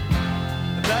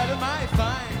that I might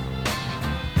find,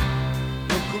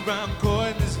 look around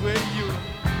corners where you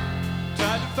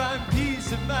try to find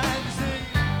peace of mind. Say,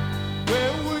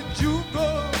 where would you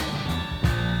go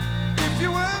if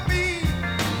you were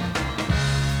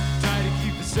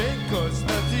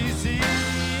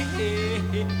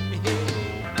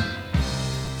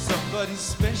somebody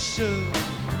special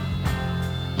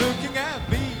looking at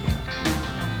me.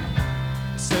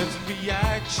 A certain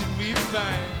reaction we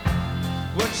find.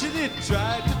 What should it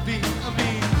try to be? I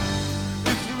mean,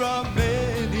 if there are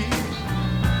many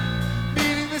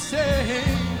meaning the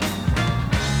same,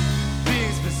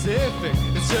 being specific,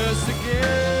 it's just a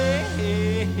game.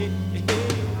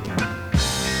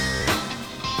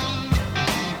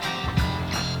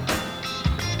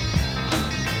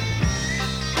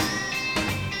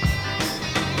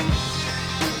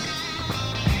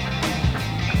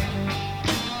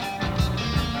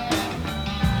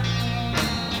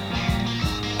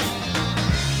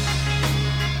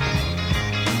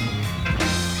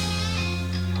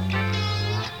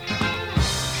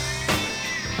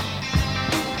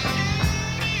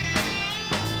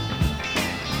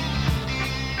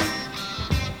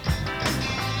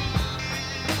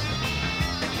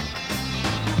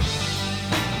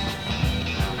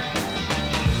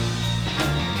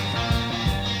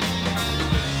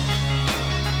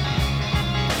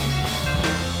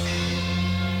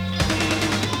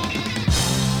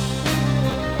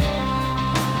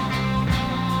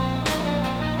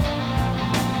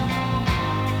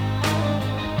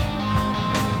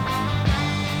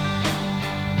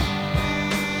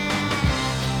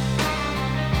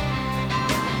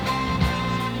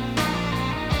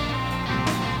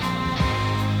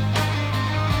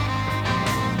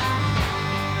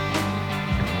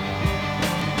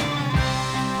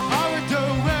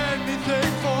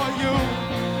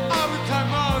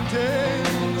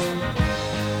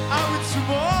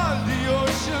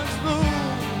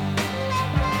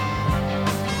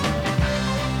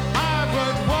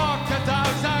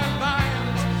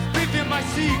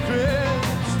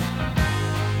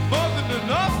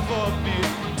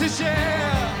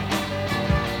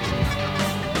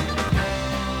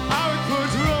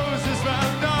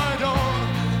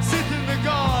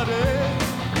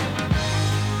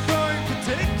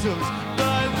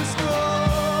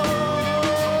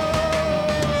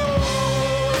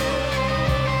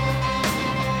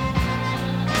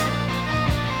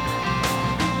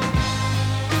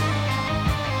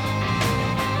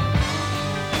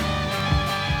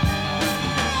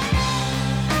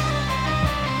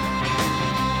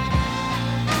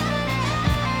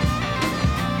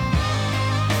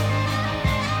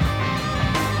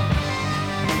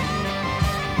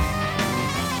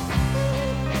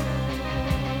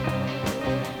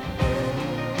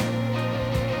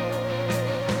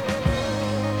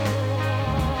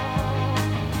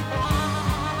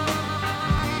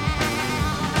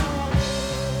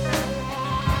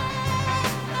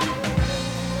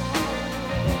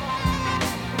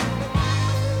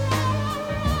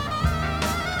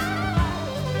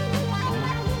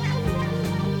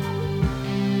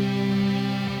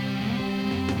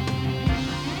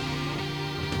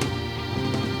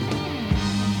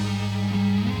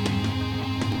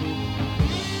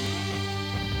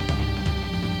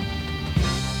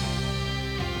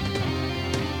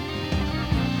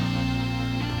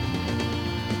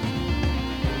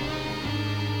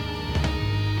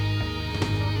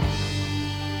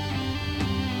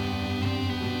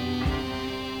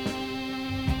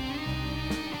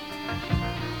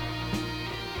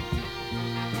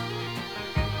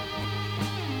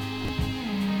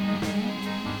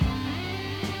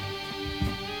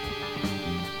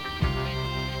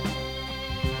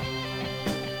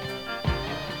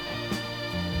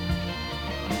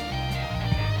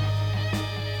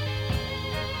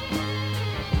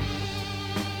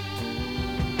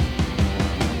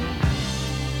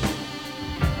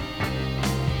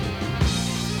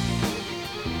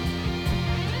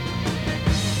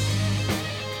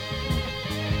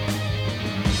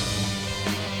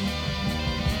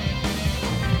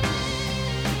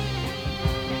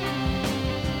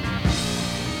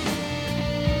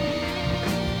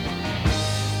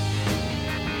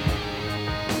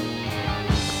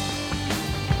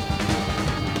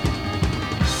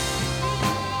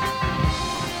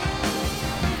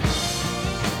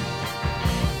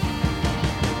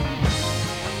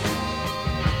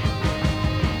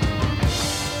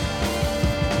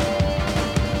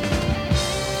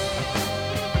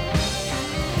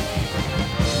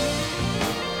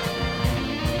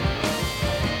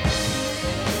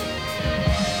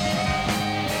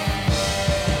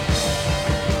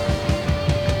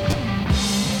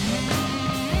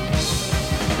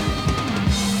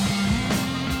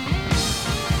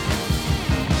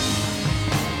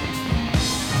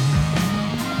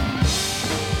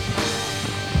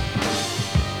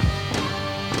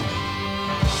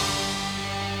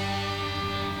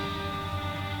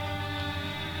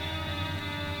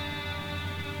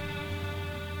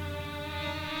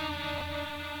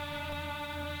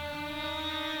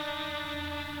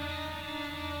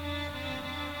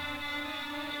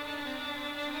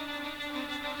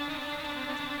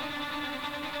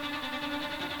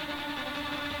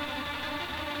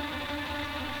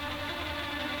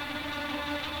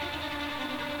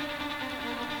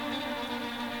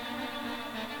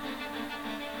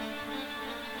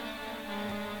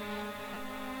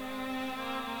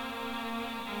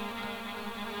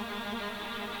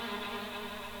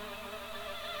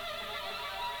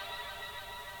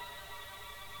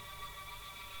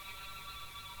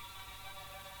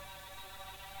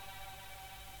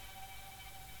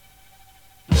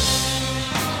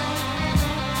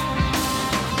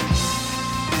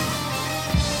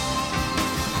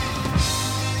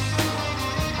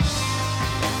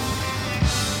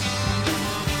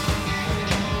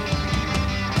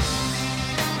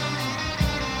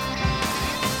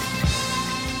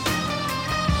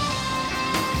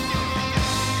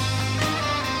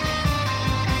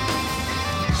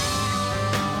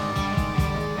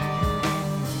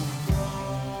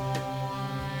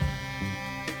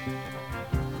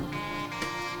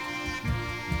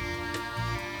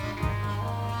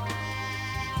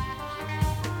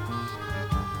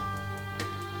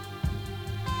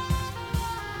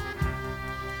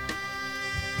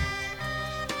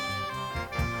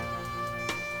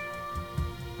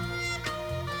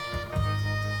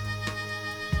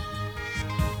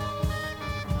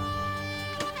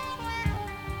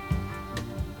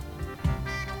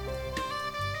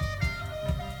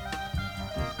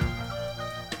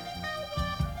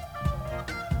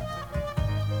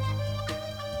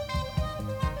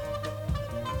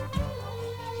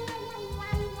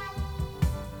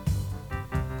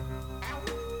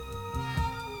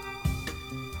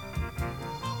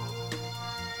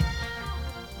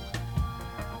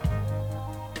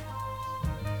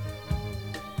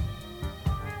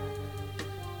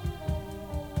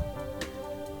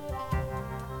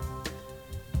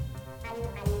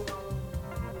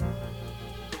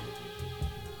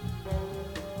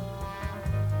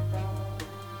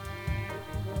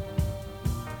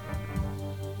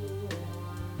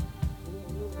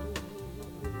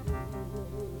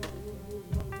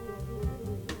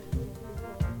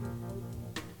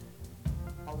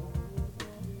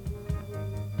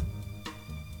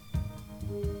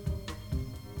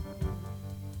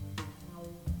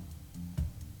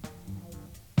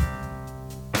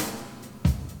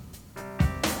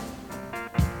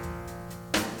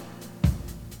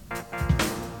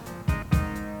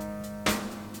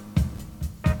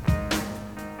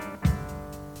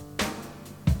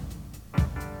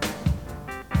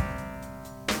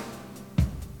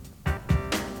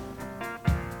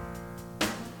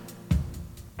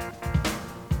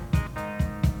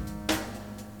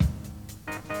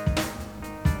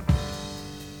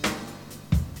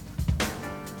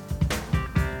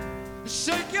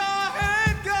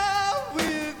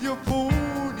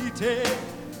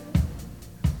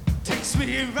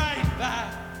 swing right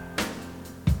by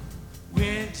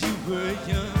when you were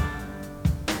young.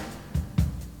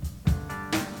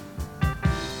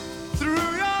 Threw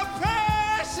your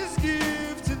precious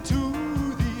gifts into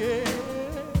the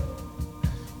air.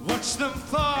 Watch them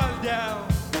fall down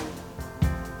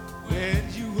when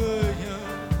you were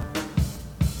young.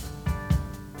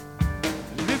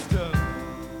 Lift up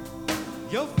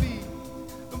your feet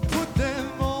and put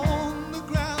them on the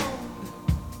ground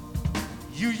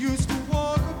you used to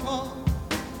walk upon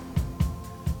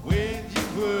when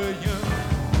you were young.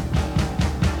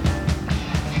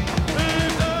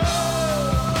 Lift up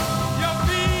your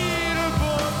feet and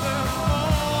put them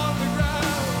on the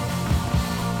ground.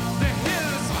 The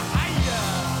hills were higher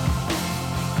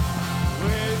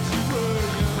when you were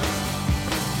young.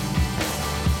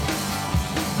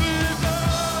 Lift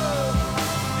up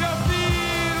your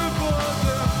feet and put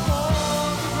them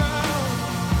on the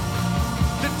ground.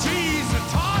 The trees are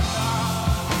taller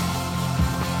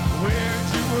when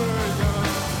you were young.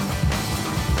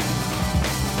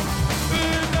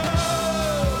 Lift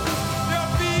up your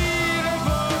feet and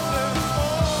put them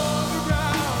on the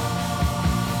ground.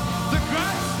 The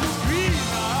grass is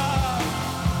greener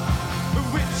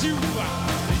when you are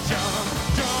young,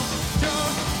 young,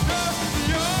 young, young,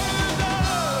 young.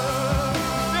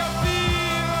 Your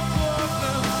feet and put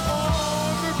them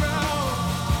on the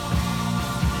ground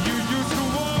you used to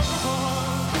walk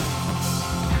upon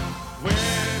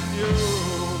when you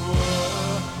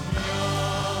were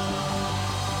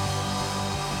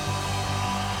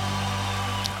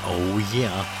Oh,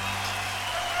 yeah.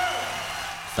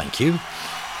 Thank you.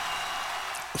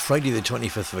 Friday the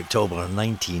 25th of October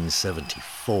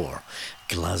 1974,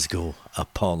 Glasgow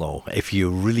Apollo, if you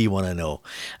really want to know,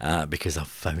 because I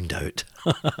found out.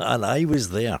 And I was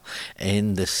there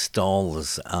in the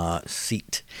stalls,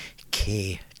 seat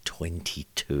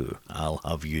K22, I'll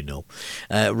have you know.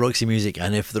 Roxy Music,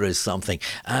 and if there is something.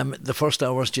 The first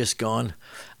hour's just gone.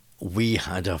 We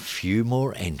had a few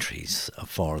more entries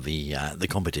for the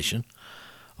competition.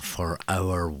 For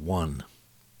hour one,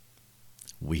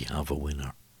 we have a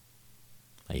winner.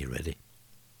 Are you ready?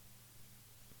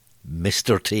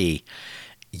 Mr. T,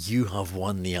 you have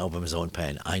won the album's own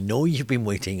pen. I know you've been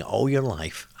waiting all your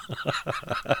life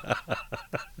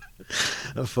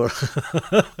for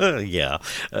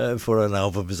for an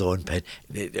album's own pen.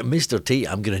 Mr. T,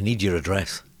 I'm going to need your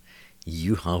address.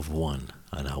 You have won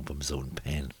an album's own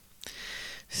pen.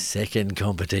 Second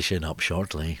competition up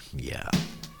shortly. Yeah.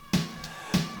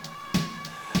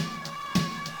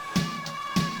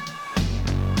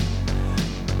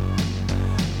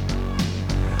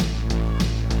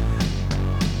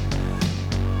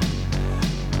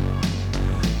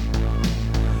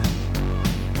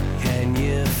 Can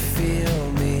you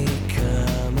feel me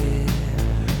coming?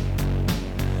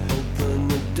 Open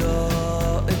the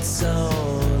door, it's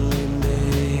only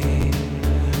me.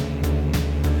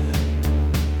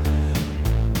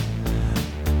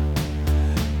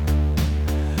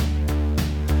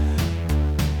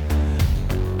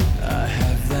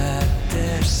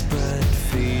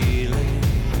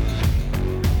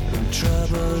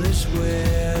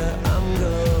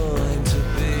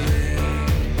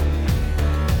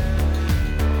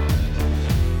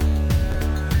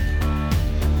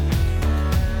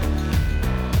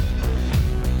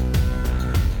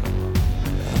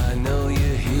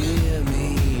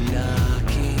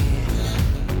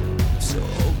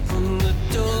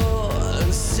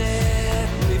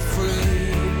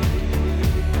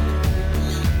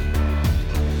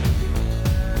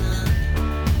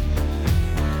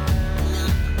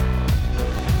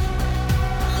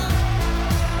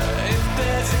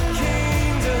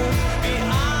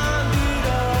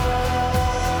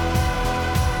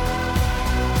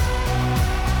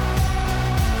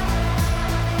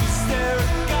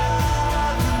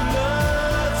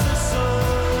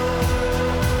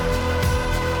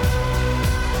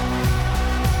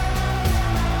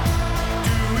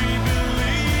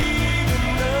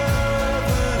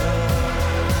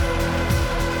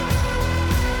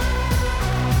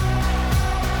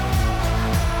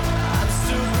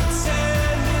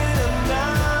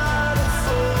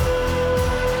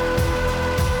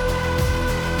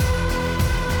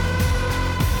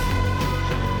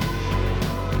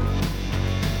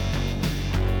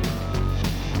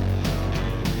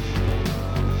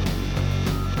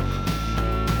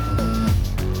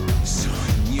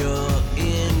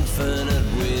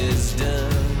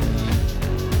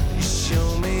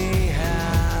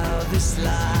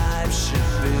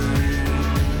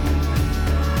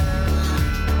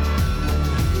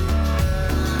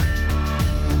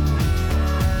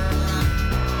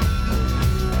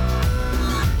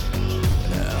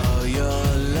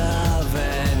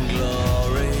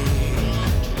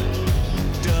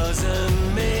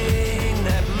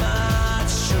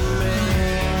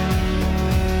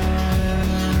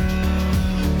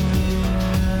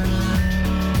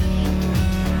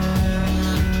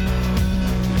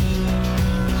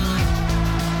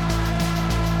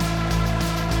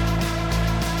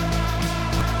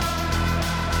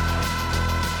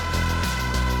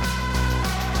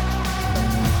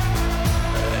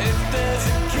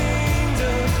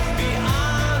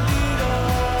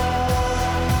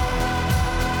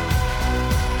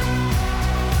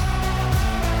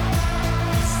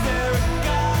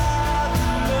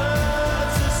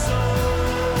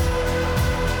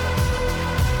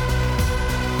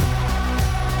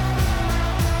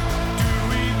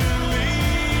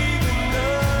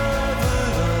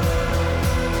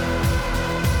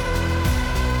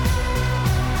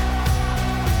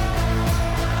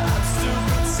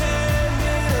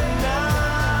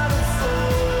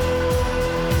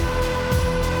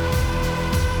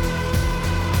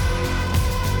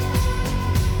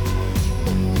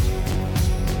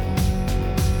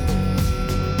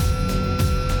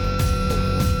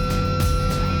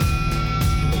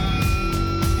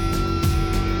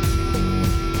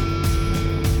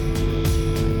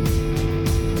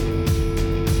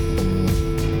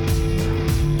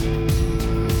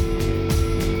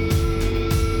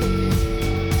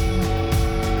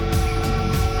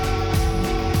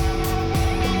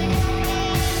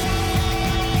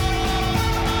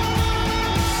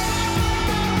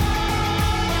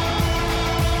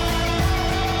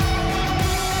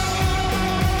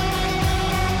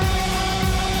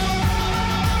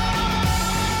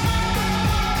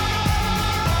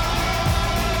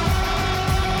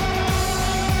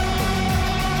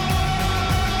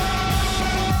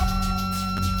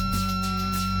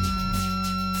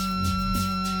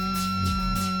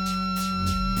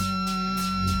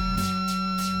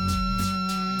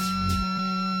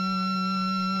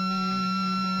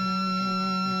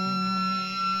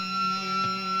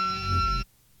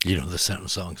 You know, there's certain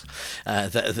songs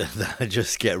that I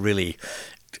just get really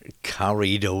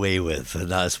carried away with,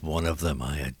 and that's one of them.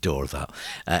 I adore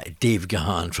that. Dave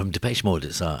Gahan from Depeche Mode,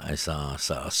 it's a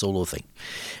solo thing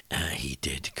he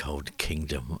did called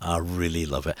Kingdom. I really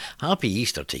love it. Happy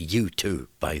Easter to you too,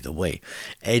 by the way.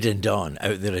 Ed and Dawn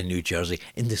out there in New Jersey,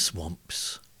 in the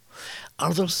swamps.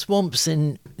 Are there swamps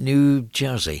in New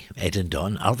Jersey, Ed and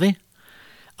Dawn? Are they?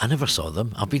 I never saw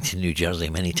them. I've been to New Jersey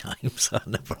many times. I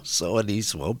never saw any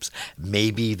swamps.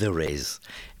 Maybe there is.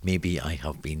 Maybe I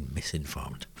have been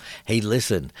misinformed. Hey,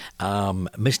 listen,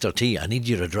 Mr. T, I need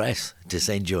your address to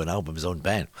send you an album's own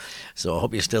pen. So I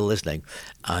hope you're still listening.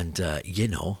 And, you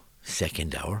know,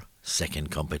 second hour, second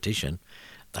competition.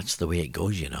 That's the way it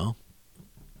goes, you know.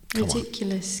 Come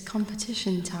Ridiculous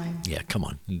competition time. Yeah, come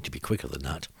on. You need to be quicker than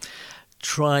that.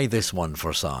 Try this one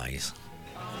for size.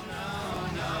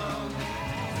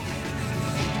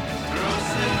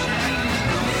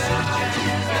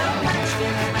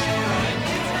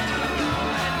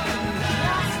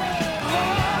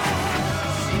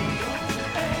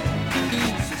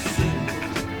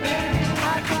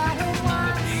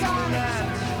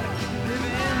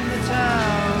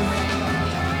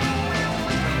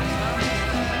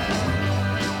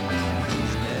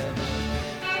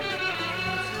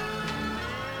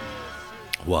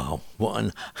 Wow, what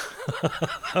an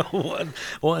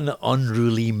what an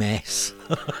unruly mess.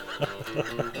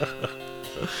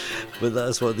 But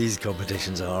that's what these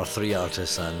competitions are. 3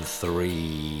 artists and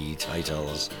 3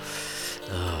 titles.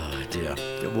 Oh dear.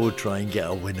 We'll try and get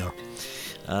a winner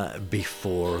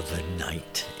before the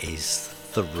night is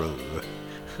through.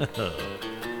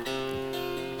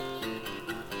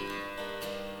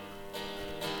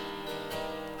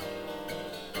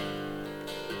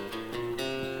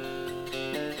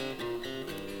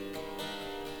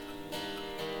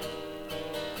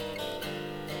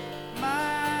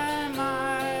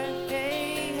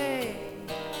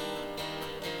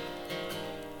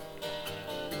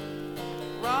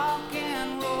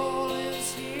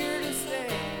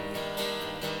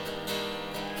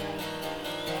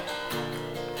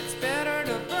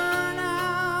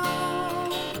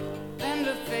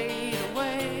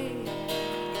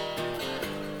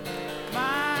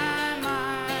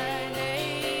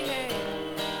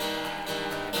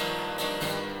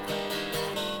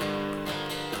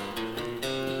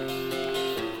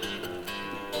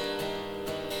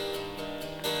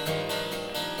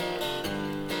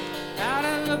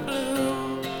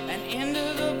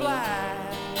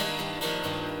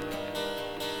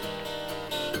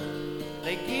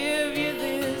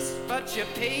 You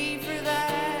pay for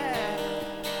that,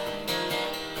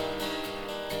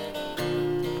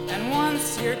 and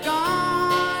once you're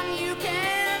gone, you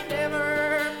can't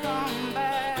ever come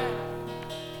back.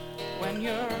 When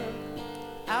you're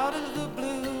out of the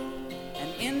blue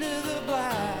and into the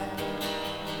black.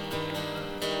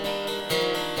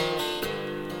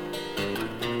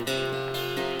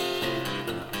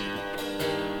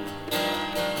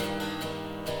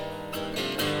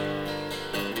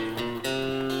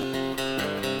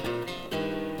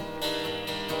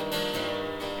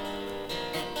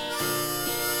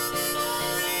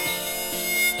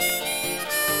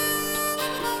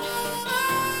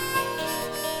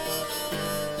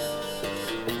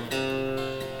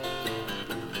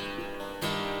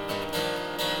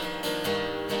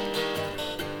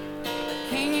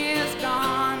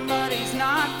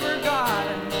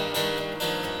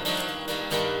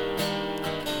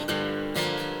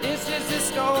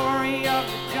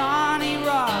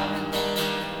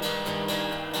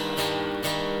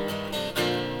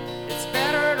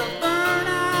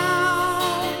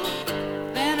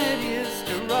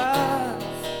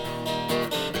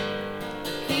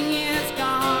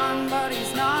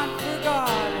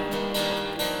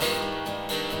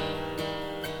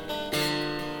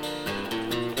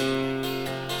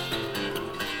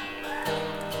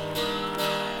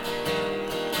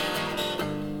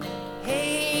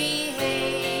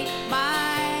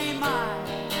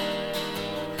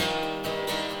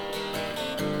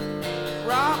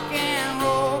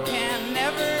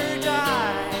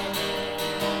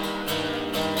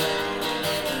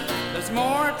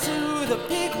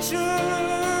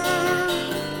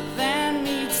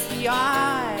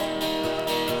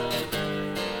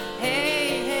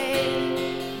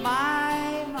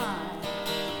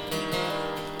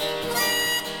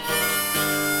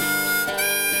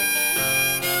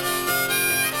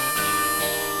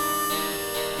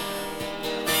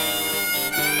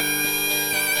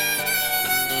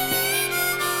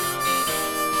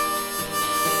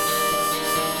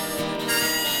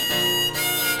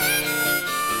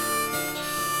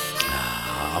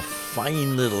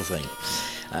 Fine little thing.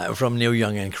 From Neil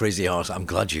Young and Crazy Horse. I'm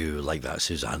glad you like that,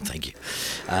 Suzanne. Thank you.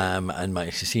 And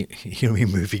hear me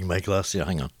moving my glass here.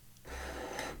 Hang on.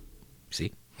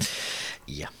 See?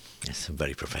 Yeah. Yes, I'm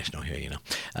very professional here, you know.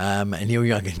 Neil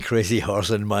Young and Crazy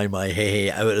Horse and My Hey Hey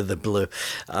out of the blue.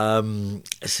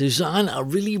 Suzanne, I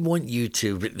really want you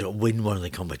to win one of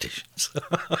the competitions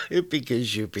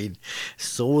because you've been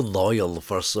so loyal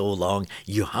for so long.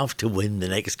 You have to win the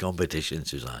next competition,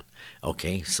 Suzanne.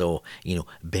 Okay, so, you know,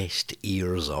 best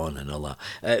ears on and all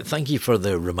that. Thank you for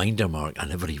the reminder, Mark. I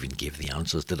never even gave the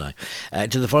answers, did I?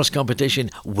 To the first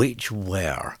competition, which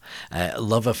were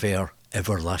Love Affair,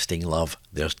 Everlasting Love,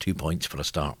 there's 2 points for a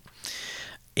start.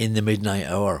 In the Midnight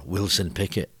Hour, Wilson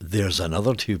Pickett, there's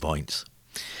another 2 points.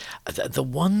 The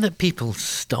one that people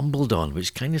stumbled on,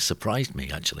 which kind of surprised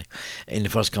me actually, in the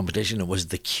first competition, it was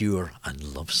The Cure and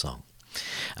Love Song.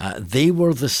 They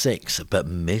were the 6, but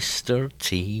Mr.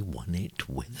 T won it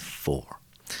with 4.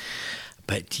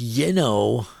 But you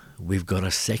know, we've got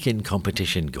a second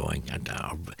competition going, and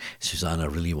Suzanne, I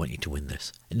really want you to win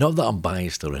this. Not that I'm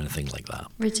biased or anything like that.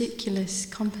 Ridiculous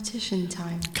competition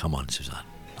time. Come on, Suzanne.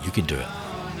 You can do it.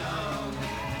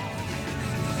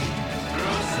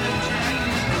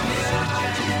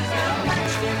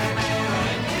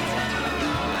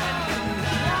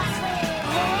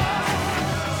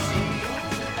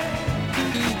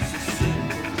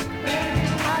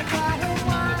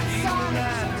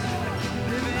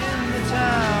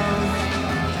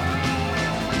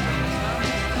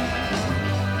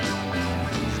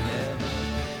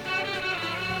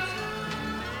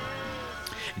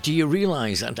 Do you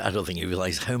realise, and I don't think you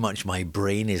realise, how much my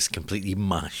brain is completely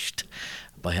mashed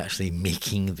by actually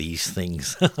making these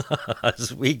things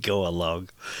as we go along?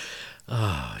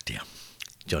 Oh dear.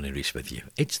 Johnny Reece with you.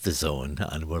 It's The Zone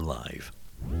and we're live.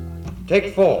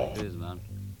 Take 4. Cheers, man.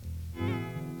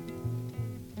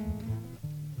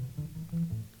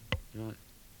 Right.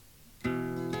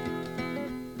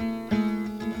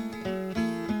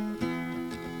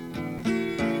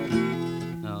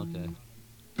 Oh, okay.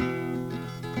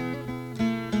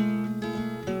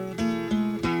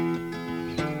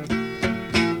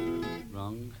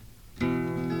 Wrong.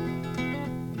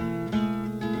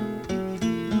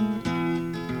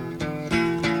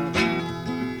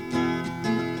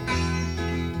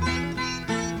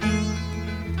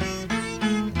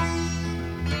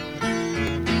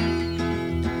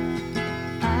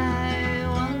 I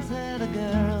once had a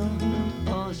girl,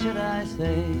 or should I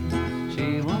say,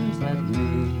 she once had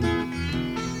me.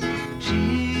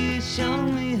 She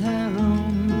showed me her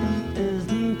room,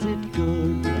 isn't it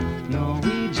good,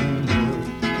 Norwegian wood.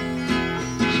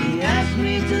 She asked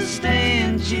me to stay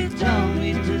and she told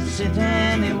me to sit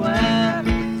anywhere.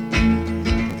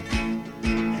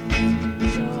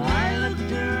 So I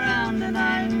looked around and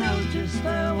I noticed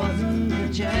there wasn't a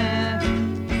chair.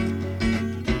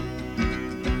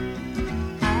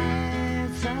 I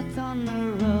sat on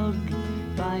the rug,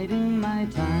 biding my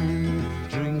time,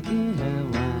 drinking her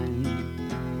wine.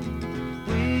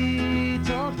 We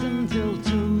talked until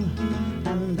 2,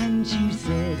 and then she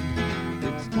said,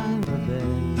 it's time for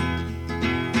bed.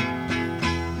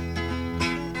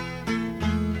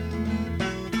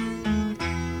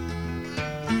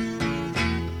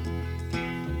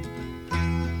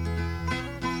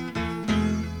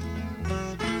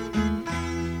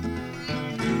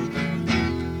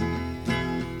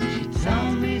 She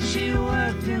told me she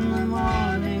worked in the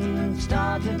morning and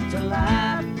started to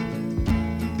laugh.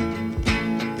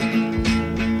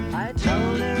 I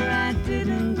told her I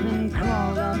didn't and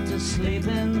crawled off to sleep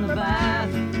in the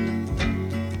bath.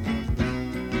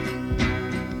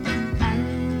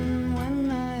 And when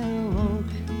I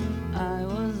awoke, I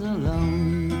was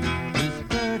alone. This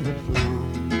bird had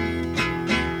flown.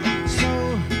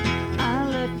 So I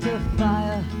lit a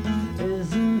fire.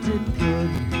 Isn't it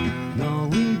good,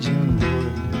 Norwegian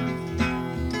wood?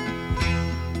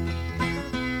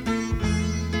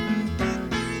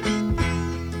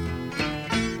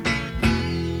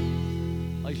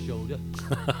 I showed you.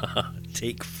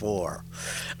 Take 4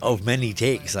 of many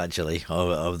takes, actually,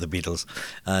 of the Beatles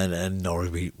and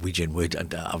Norwegian Wood.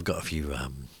 And I've got a few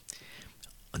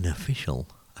unofficial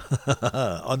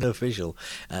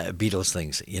Beatles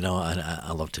things, you know, and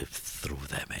I love to throw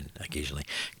them in occasionally.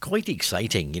 Quite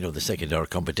exciting, you know, the second hour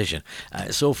competition.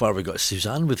 So far we've got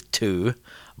Suzanne with 2,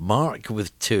 Mark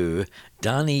with 2,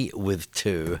 Danny with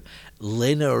 2,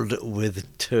 Leonard with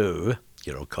 2.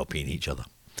 You're all copying each other.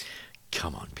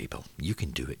 Come on, people, you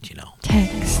can do it, you know.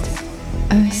 Text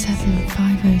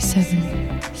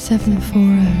 07507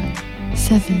 740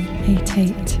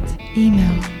 788.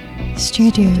 Email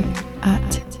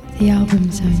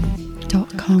studio@thealbumzone.co.uk.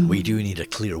 TWCfm We do need a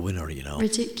clear winner, you know.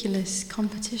 Ridiculous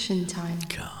competition time.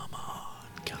 Come on,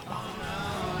 come on.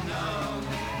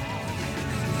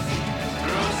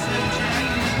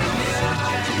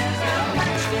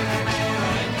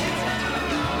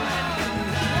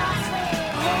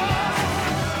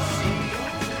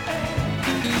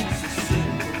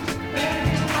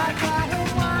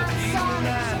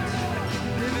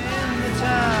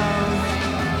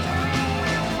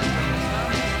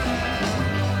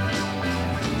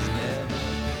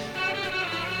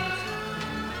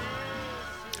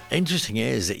 Interesting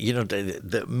is that, you know,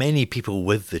 that many people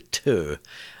with the two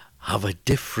have a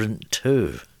different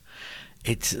two.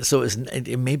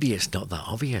 Maybe it's not that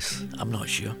obvious. I'm not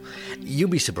sure. You'll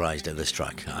be surprised at this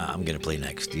track I'm going to play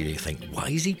next. You think, why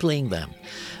is he playing them?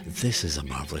 This is a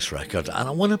marvellous record, and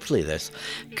I want to play this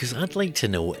because I'd like to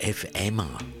know if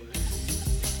Emma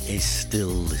is still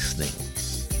listening.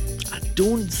 I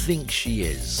don't think she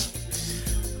is,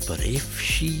 but if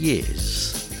she is,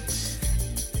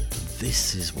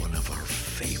 this is one of our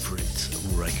favourite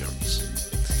records.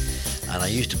 And I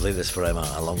used to play this for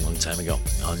Emma a long, long time ago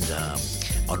on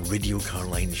Radio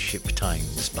Carline Ship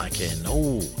Times back in,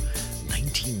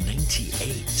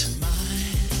 1998.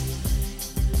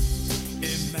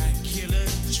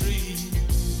 Immaculate tree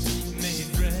made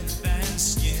breath and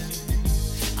skin.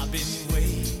 I've been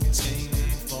waiting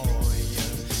for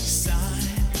your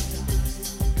sign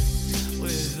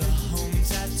with a home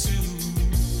tattoo.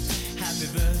 Happy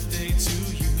birthday to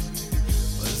you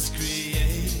was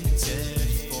created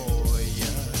for you.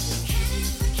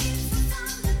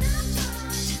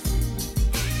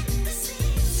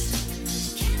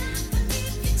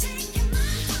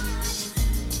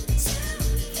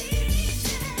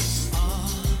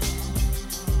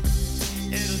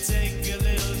 It'll take a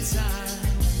little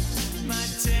time,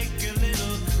 might take a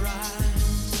little cry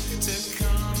to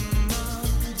come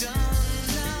undone.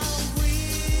 Now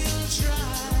we'll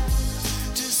try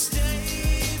to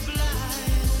stay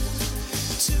blind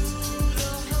to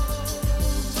the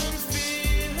hope and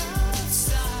fear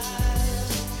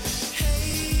outside.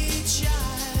 Hey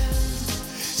child,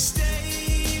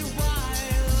 stay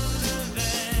wilder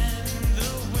than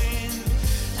the wind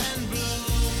and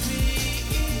blow me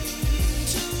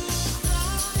into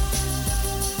cry.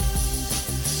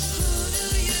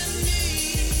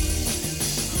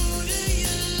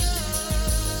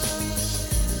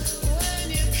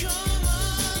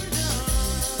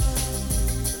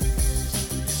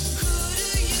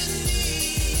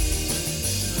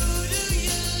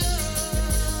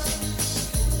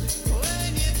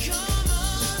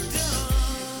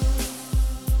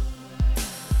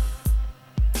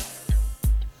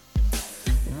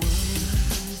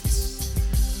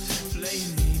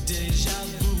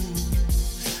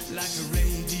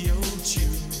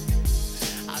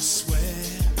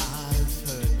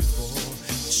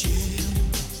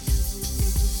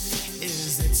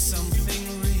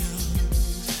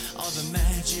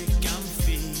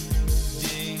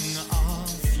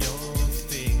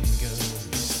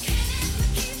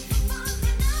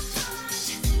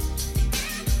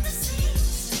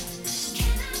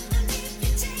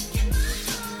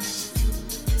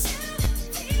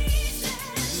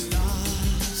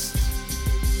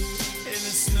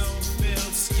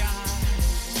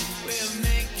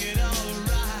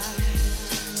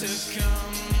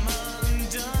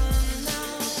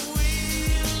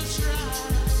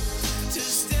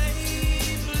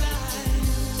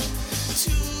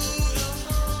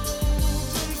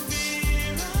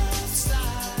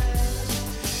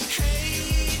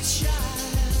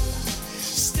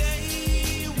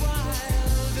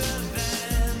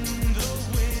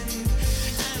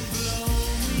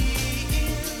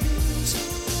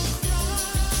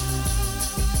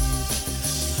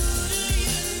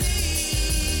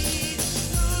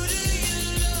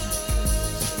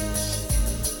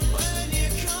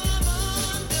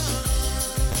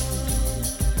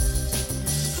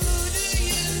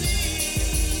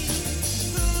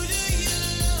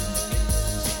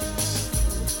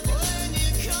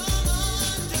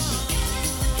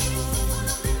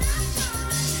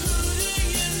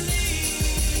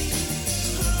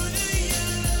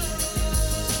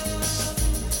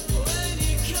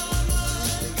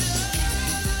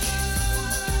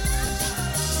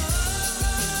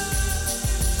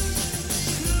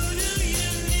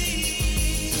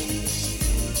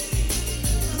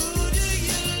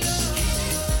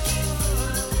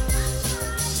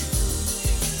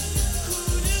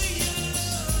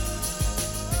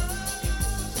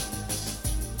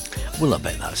 Well, I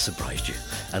bet that surprised you.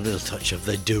 A little touch of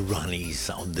the Duranis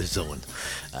on the zone.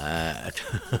 A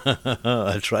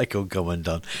track called Come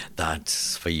Undone.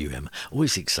 That's for you, Emma. Oh,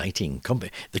 it's exciting.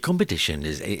 The competition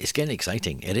it's getting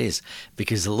exciting. It is.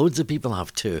 Because loads of people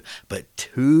have two, but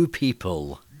two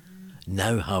people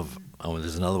now have... Oh,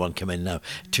 there's another one coming now.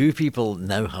 Two people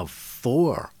now have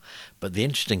four. But the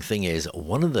interesting thing is,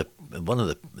 one of the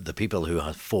people who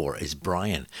has four is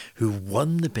Brian, who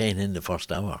won the pen in the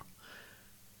first hour.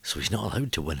 So he's not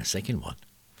allowed to win a second one.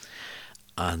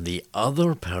 And the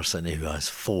other person who has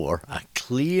four, a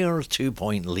clear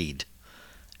 2-point lead,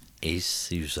 is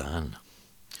Suzanne.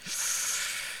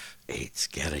 It's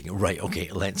getting... Right,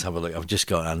 okay, let's have a look. I've just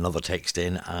got another text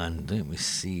in, and let me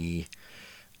see...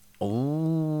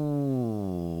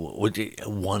 Oh,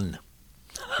 one.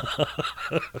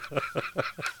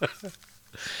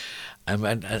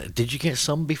 Did you get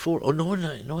some before? Oh, no,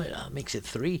 that makes it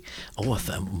three. Oh,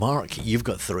 Mark, you've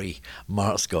got three.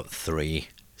 Mark's got three.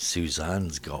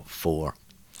 Suzanne's got four.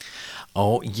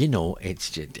 Oh, you know, it's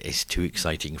too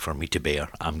exciting for me to bear.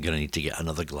 I'm going to need to get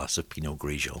another glass of Pinot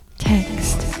Grigio.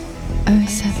 Text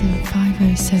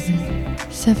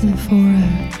 07507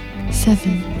 740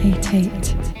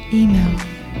 788. Email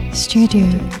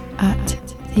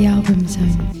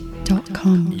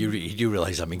studio@thealbumzone.com. You do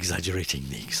realise I'm exaggerating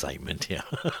the excitement here.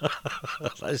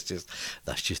 That's just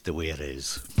the way it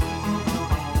is.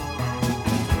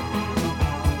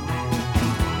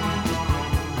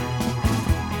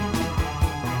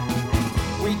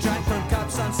 We drank from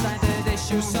cups on standard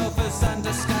issue sofas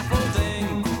under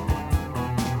scaffolding.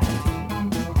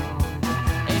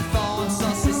 Informed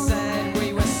sources said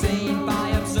we were seen by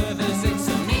observers. It's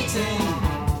a meeting.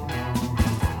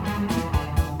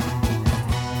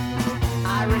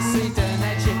 I received an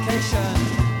education.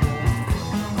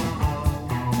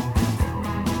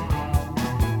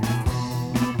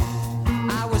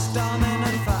 I was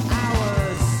dominant for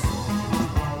hours.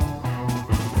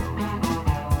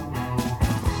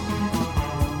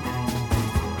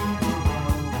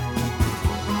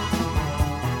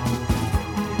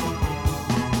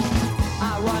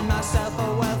 I won myself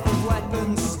a wealth of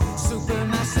weapons,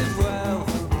 supermassive wealth.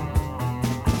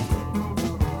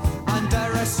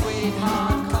 Under a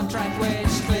sweetheart contract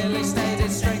which clearly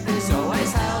stated strength is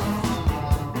always health.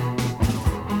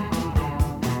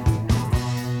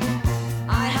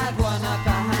 I had one upper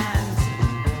hand.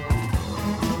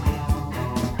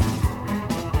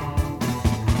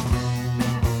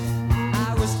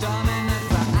 I was dominant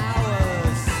for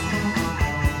hours.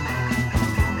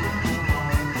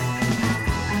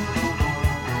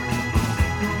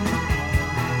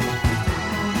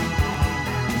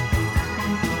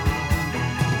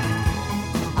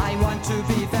 I want to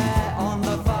be there on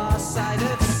the far side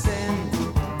of sin.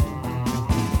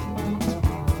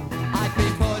 I've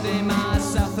been putting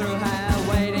myself through hell,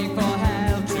 waiting for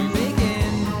hell to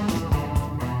begin.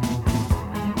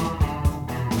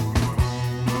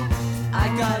 I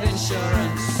got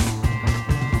insurance.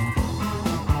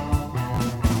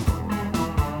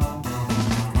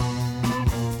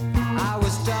 I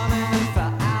was dominant for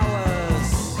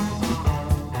hours.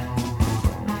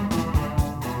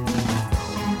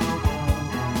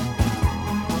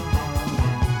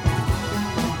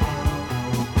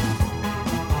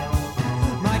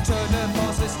 My tour de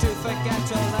force is to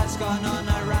forget all that's gone on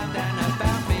around and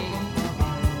about me.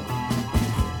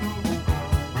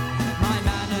 My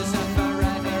manners are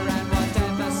forever, and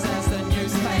whatever says the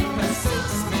newspaper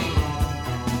suits me.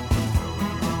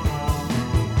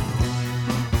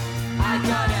 I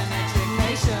got an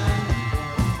education.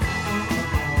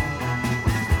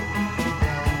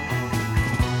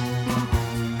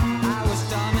 I was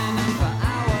dominant for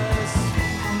hours.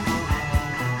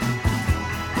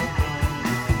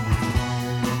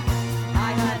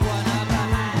 I had one upper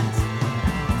hand.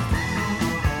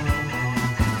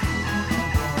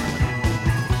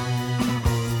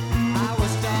 I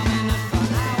was dominant for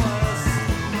hours.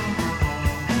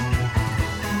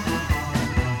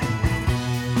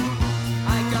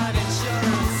 I got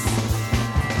insurance.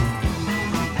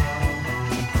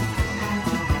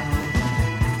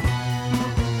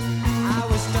 I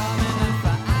was dominant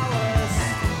for hours.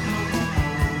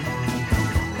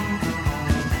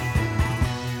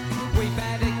 We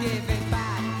better give it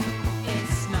back.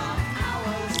 It's not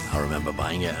ours. I remember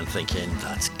buying it and thinking,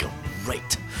 that's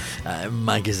great.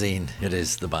 Magazine, it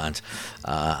is, the band.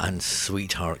 And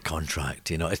Sweetheart Contract,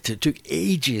 you know. It took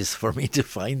ages for me to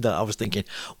find that. I was thinking,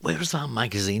 where's that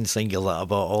magazine single that I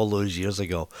bought all those years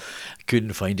ago?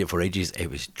 Couldn't find it for ages. It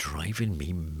was driving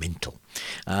me mental.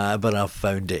 But I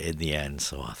found it in the end,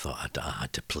 so I thought I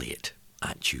had to play it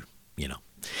at you, you know.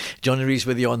 Johnny Reece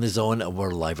with you on the Zone.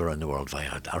 We're live around the world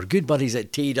via our good buddies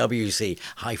at TWC.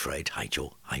 Hi Fred, hi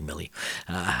Joe, hi Millie.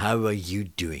 How are you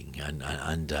doing?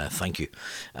 And thank you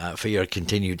for your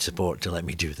continued support to let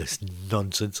me do this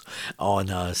nonsense on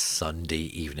a Sunday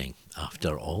evening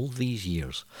after all these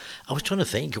years. I was trying to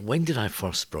think, when did I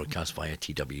first broadcast via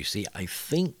TWC? I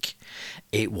think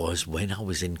it was when I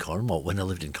was in Cornwall, when I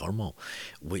lived in Cornwall,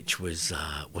 which was,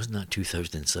 wasn't that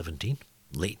 2017?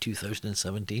 Late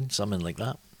 2017, something like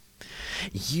that.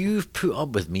 You've put up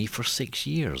with me for 6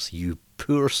 years, you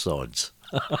poor sods.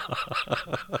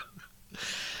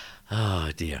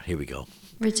 Oh dear, here we go.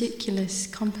 Ridiculous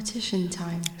competition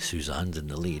time. Suzanne's in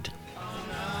the lead.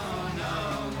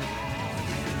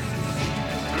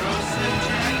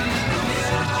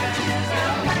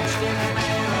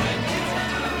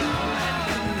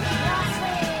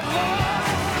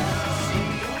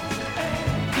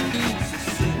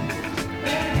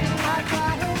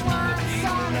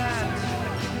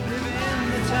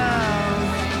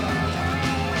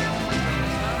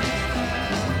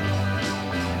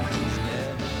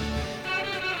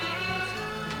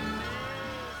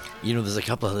 You know, there's a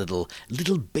couple of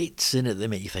little bits in it that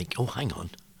make you think, oh, hang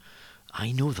on,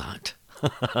 I know that.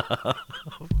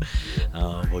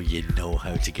 Oh, well, you know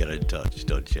how to get in touch,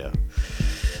 don't you?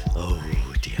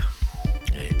 Oh, dear.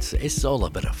 It's all a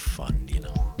bit of fun, you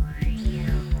know.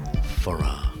 For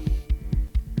a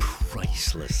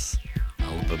priceless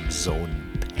album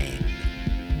Zone pen.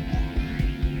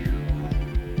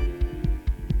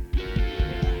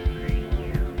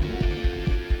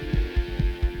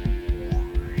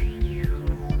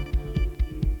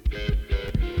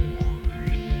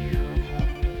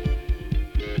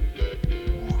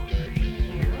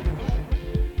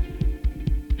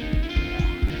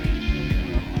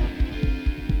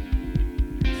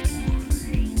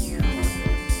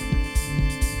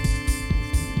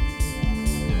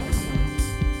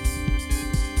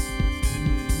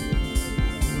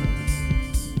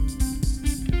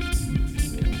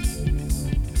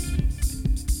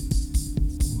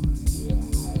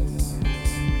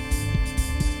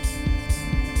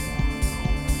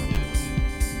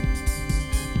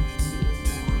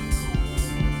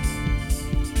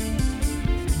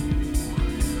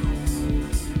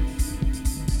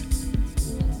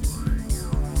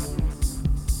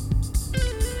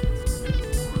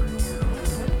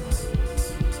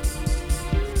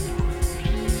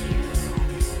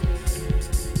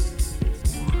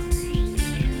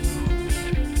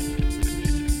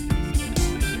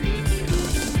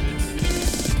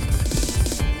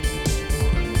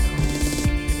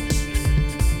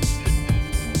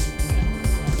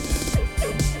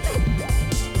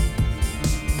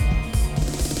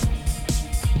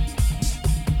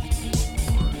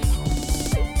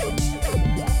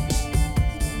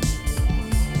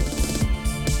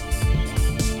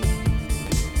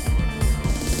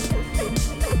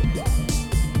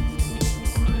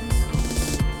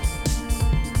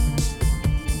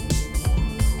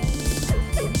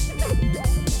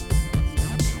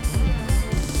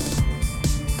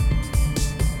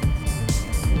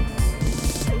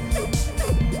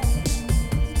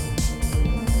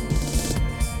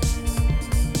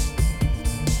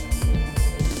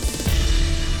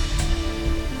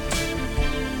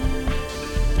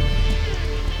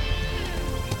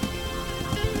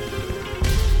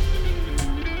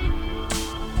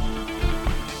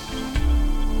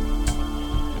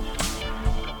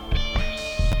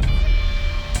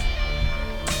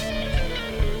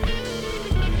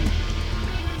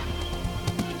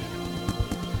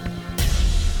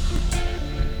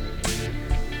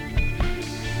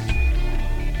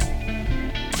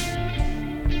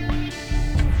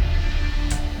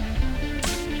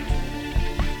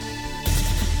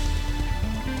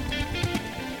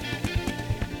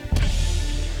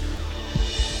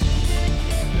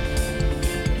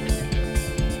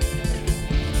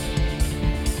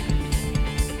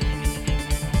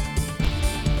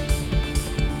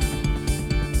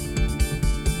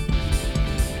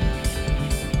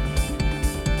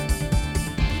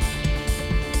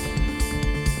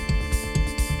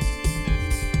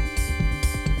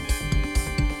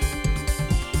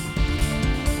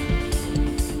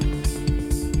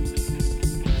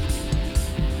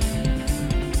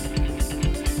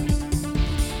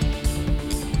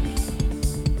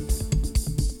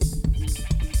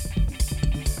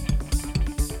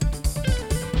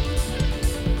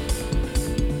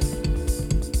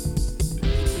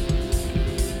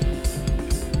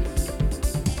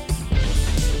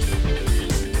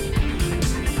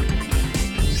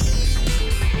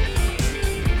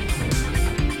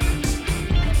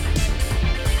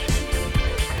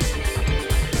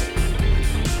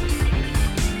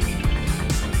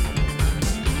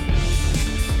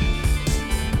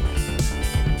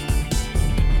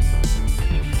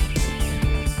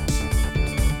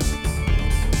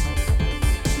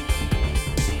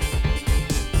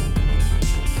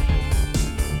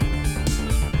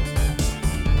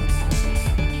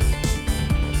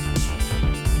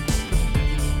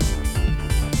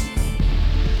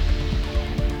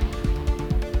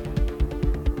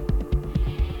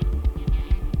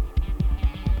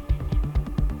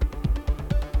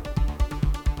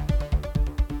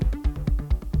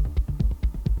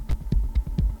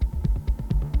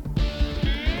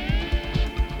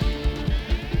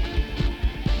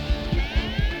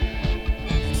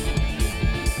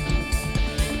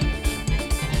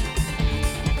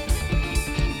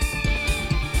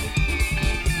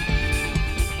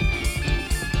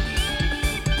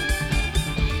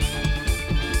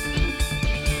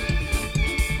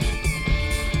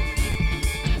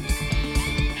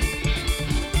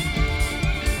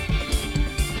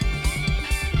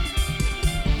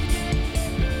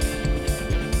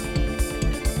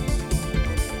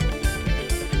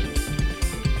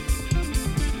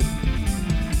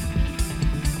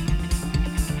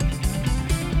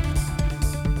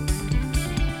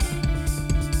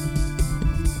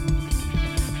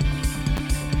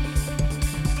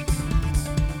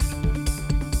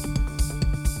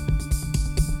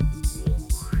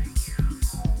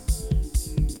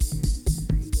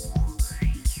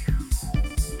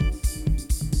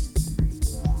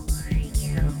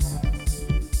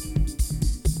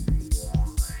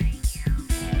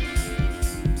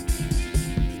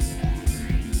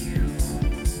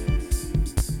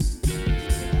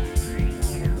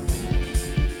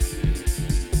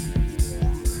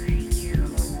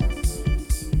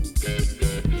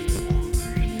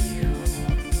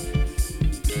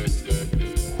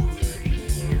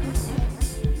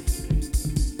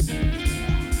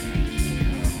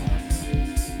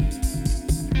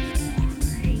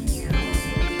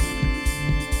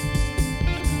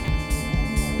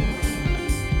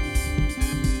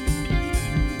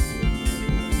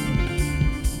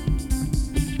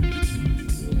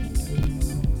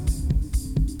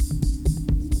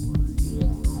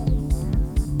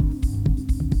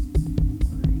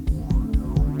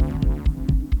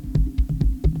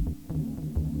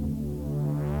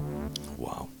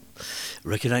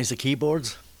 Recognise the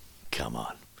keyboards? Come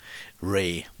on.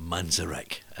 Ray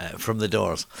Manzarek from The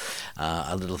Doors.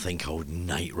 A little thing called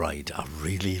Night Ride. I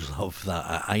really love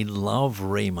that. I love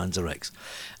Ray Manzarek's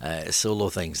solo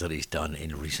things that he's done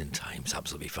in recent times.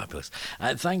 Absolutely fabulous.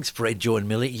 Thanks, Fred, Joe and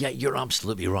Millie. Yeah, you're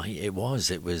absolutely right. It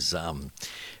was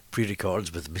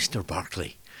pre-records with Mr.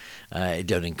 Barclay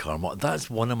down in Carmot. That's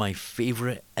one of my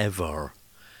favourite ever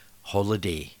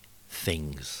holiday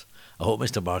things. I hope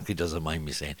Mr. Barclay doesn't mind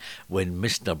me saying, when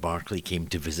Mr. Barclay came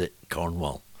to visit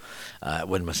Cornwall,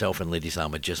 when myself and Lady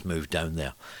Sam had just moved down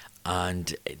there,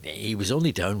 and he was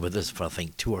only down with us for I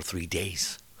think 2 or 3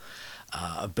 days,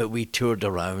 but we toured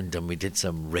around and we did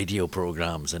some radio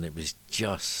programs, and it was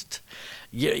just,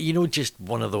 just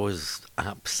one of those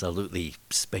absolutely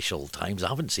special times. I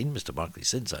haven't seen Mr. Barclay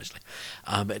since, actually,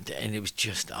 and it was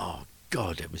just, oh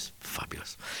God, it was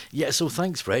fabulous. Yeah, so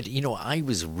thanks, Fred. I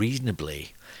was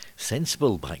reasonably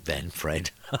sensible back then,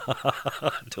 Fred.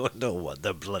 I don't know what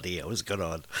the bloody hell was going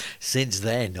on. Since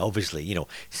then, obviously,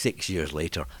 6 years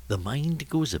later, the mind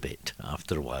goes a bit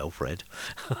after a while, Fred.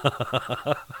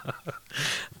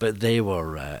 But they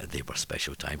were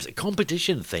special times.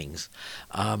 Competition things.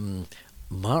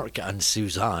 Mark and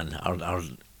Suzanne are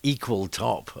equal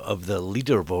top of the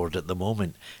leaderboard at the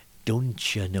moment.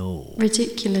 Don't you know?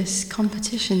 Ridiculous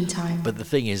competition time. But the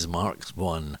thing is, Mark's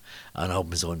won an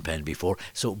album's own pen before,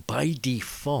 so by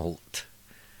default,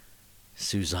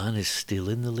 Suzanne is still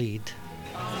in the lead.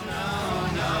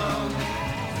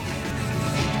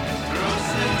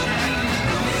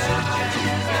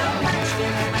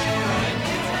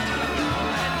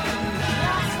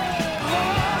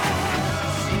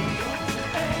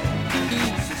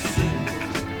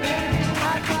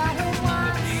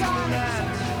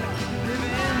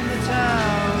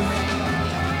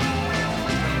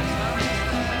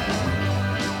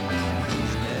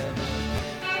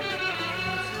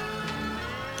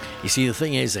 You see, the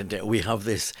thing is that we have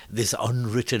this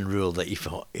unwritten rule that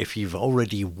if you've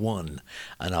already won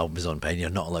an album's on pen, you're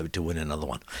not allowed to win another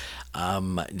one.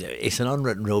 It's an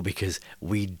unwritten rule because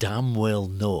we damn well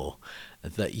know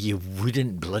that you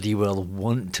wouldn't bloody well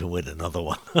want to win another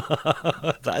one.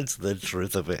 That's the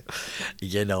truth of it.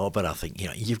 But I think,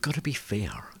 you've got to be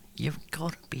fair. You've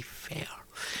got to be fair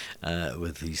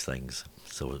with these things.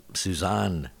 So,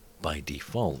 Suzanne, by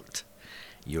default,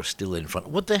 you're still in front.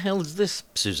 What the hell is this,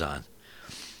 Suzanne?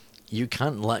 You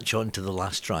can't latch on to the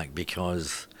last track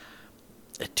because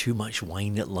too much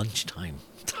wine at lunchtime.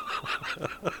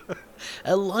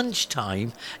 At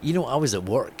lunchtime? I was at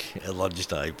work at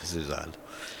lunchtime, Suzanne.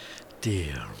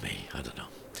 Dear me, I don't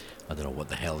know what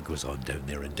the hell goes on down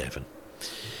there in Devon.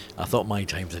 I thought my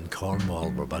times in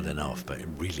Cornwall were bad enough, but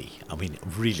really, I'll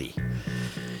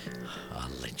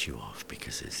let you off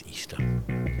because it's Easter.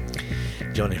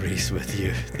 Johnny Reece with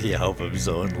you, the Album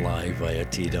Zone, live via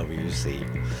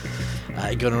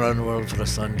TWC. Going around the world for a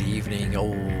Sunday evening.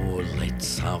 Oh,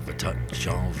 let's have a touch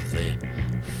of the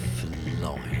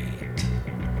Floyd.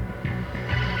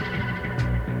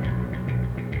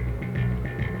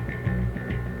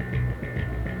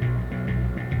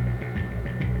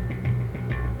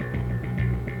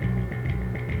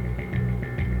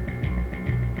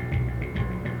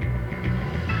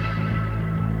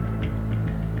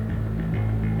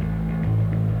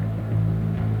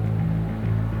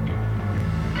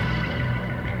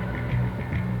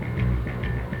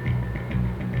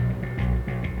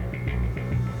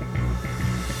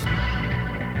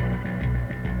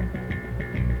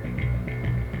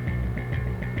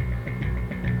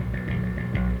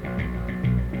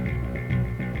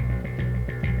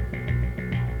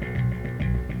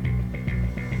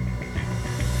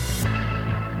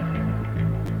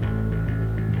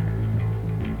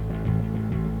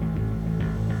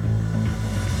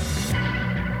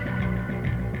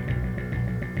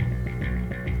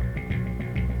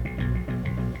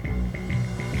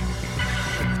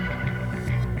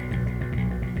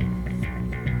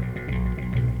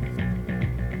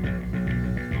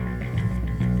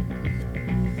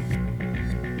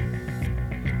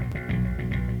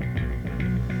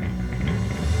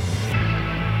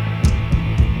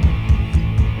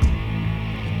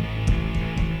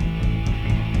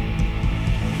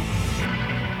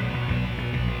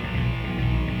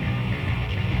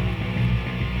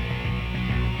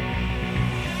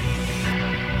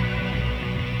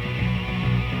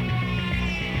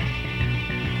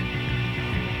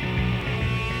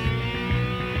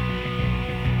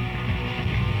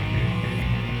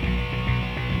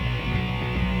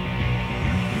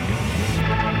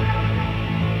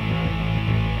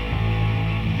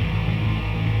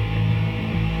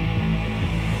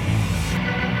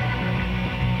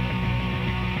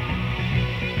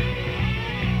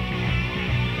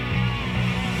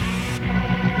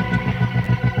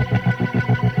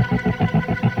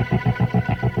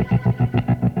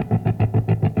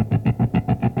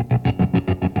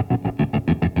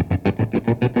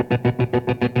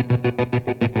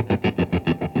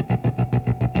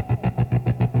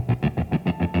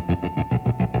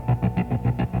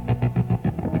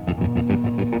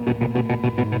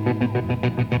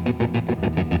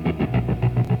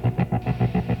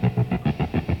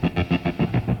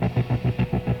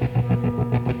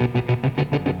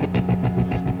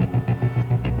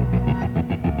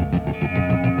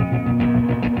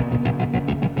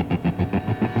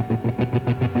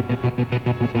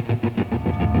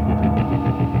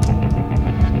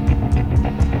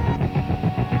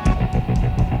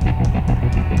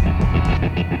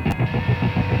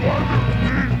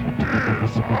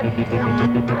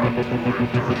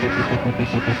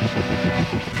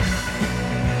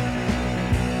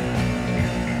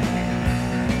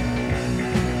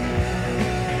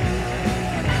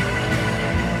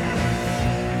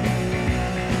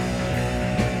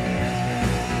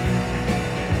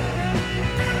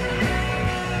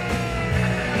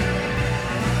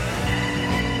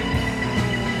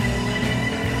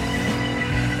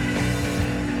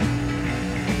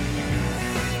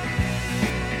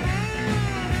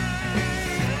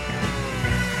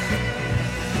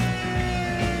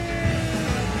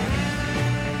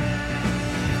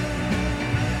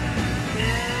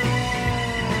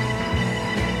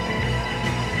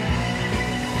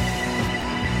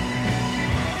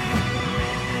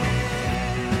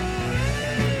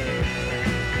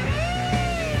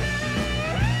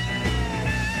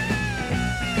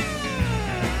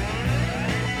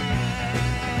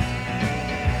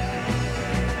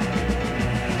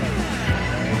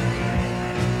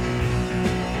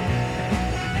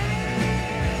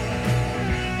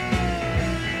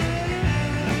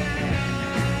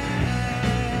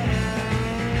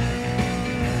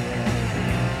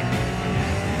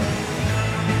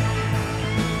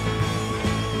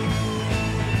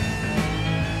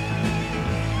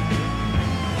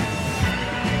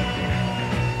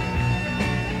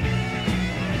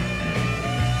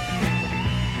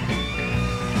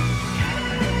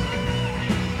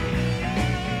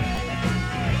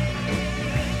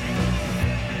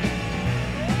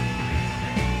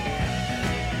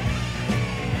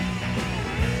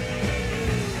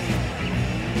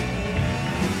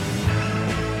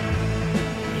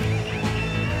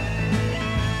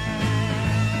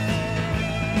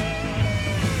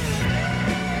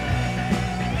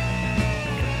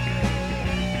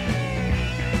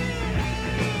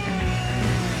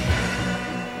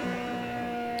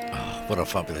 What a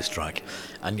fabulous track.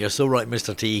 And you're so right,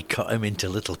 Mr. T, cut him into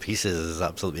little pieces is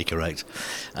absolutely correct.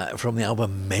 From the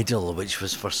album Medal, which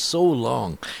was for so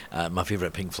long my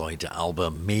favourite Pink Floyd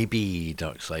album, maybe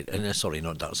Dark Side, sorry,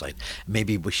 not Dark Side,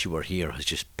 maybe Wish You Were Here has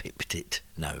just pipped it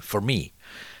now. For me,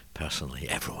 personally,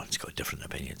 everyone's got different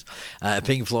opinions.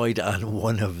 Pink Floyd and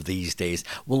One of These Days.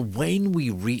 Well, when we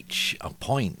reach a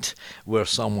point where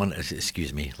someone,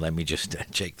 excuse me, let me just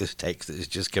check this text that has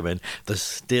just come in. There's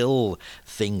still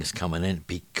things coming in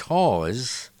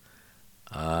because,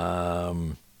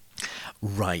 right,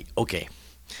 okay.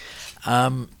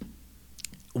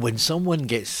 When someone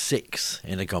gets 6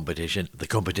 in a competition, the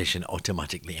competition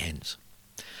automatically ends.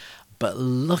 But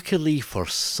luckily for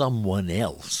someone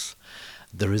else,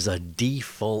 there is a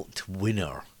default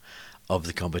winner of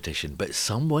the competition, but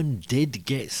someone did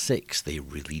get 6. They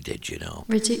really did, you know.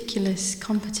 Ridiculous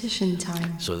competition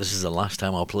time. So this is the last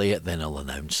time I'll play it, then I'll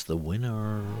announce the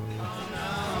winner.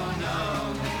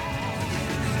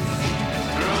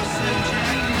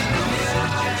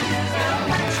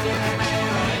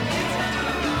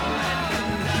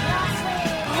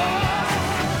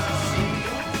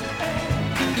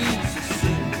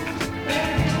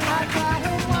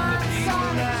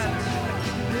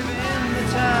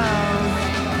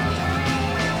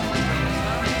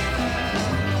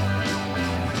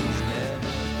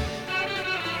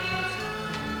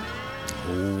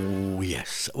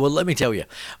 Well, let me tell you,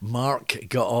 Mark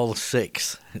got all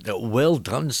 6. Well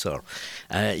done, sir.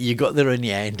 You got there in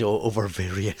the end over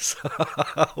various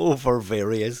over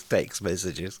various text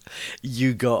messages.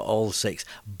 You got all 6,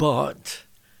 but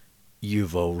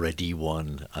you've already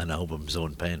won an Album's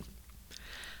Own pen.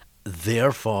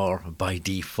 Therefore, by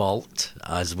default,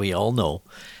 as we all know,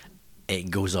 it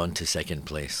goes on to second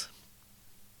place.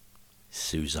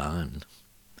 Suzanne.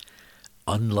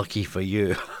 Unlucky for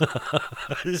you,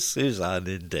 Suzanne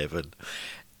in Devon.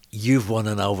 You've won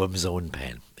an Album's Own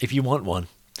pen, if you want one.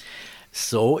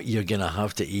 So you're going to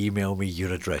have to email me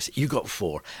your address. You got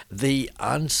 4. The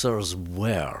answers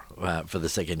were, for the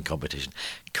second competition,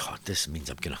 God, this means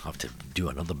I'm going to have to do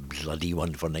another bloody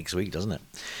one for next week, doesn't it?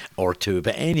 Or 2.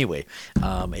 But anyway,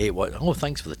 it was, oh,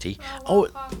 thanks for the tea. Oh,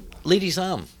 Lady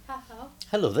Sam. Hello.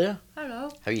 Hello there. Hello.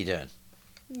 How are you doing?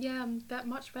 Yeah, I'm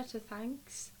much better,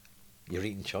 thanks. You're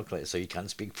eating chocolate, so you can't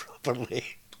speak properly.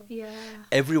 Yeah.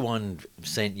 Everyone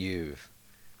sent you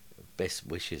best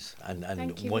wishes and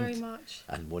Thank you very much.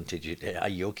 And wanted you to, are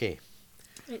you okay?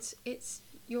 It's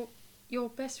your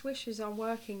best wishes are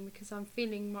working because I'm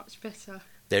feeling much better.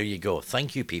 There you go.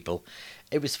 Thank you, people.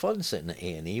 It was fun sitting at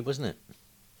A&E, wasn't it?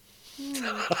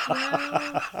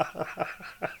 Well,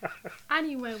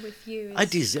 anywhere with you is I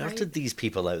deserted great. these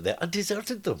people out there. I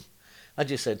deserted them. I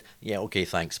just said, yeah, okay,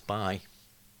 thanks, bye.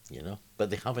 You know, but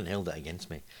they haven't held it against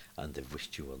me, and they've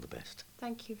wished you all the best.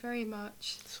 Thank you very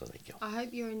much. So there you go. I hope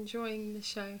you're enjoying the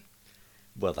show.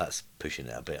 Well, that's pushing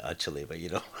it a bit, actually, but you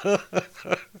know. Well,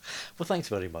 thanks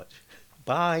very much.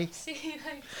 Bye. See you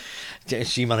later.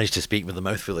 She managed to speak with a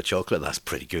mouthful of chocolate. That's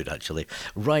pretty good, actually.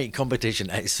 Right, competition.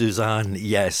 Suzanne,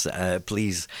 yes,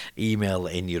 please email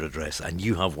in your address, and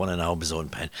you have one in Alba's own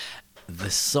pen. The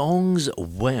songs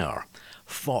were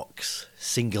Fox,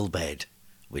 Single Bed,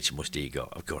 which most of you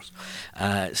got, of course.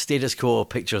 Status Quo,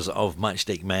 Pictures of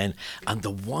Matchstick Men, and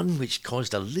the one which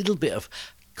caused a little bit of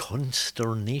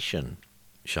consternation,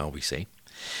 shall we say,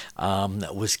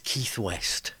 was Keith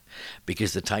West,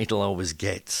 because the title always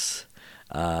gets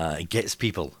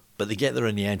people, but they get there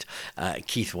in the end.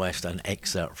 Keith West, an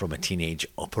excerpt from a teenage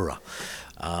opera.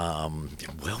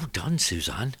 Well done,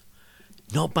 Suzanne.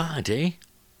 Not bad, eh?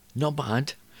 Not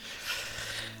bad.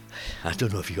 I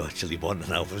don't know if you actually want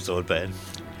an Alpha's own pen,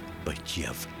 but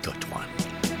you've got one.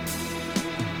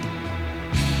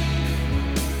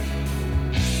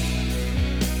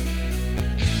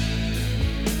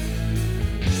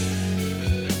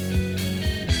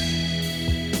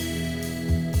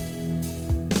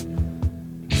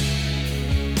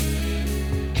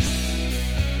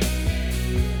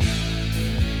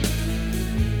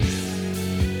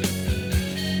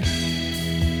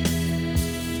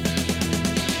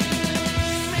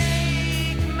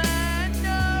 Make my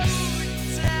note,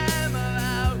 time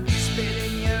of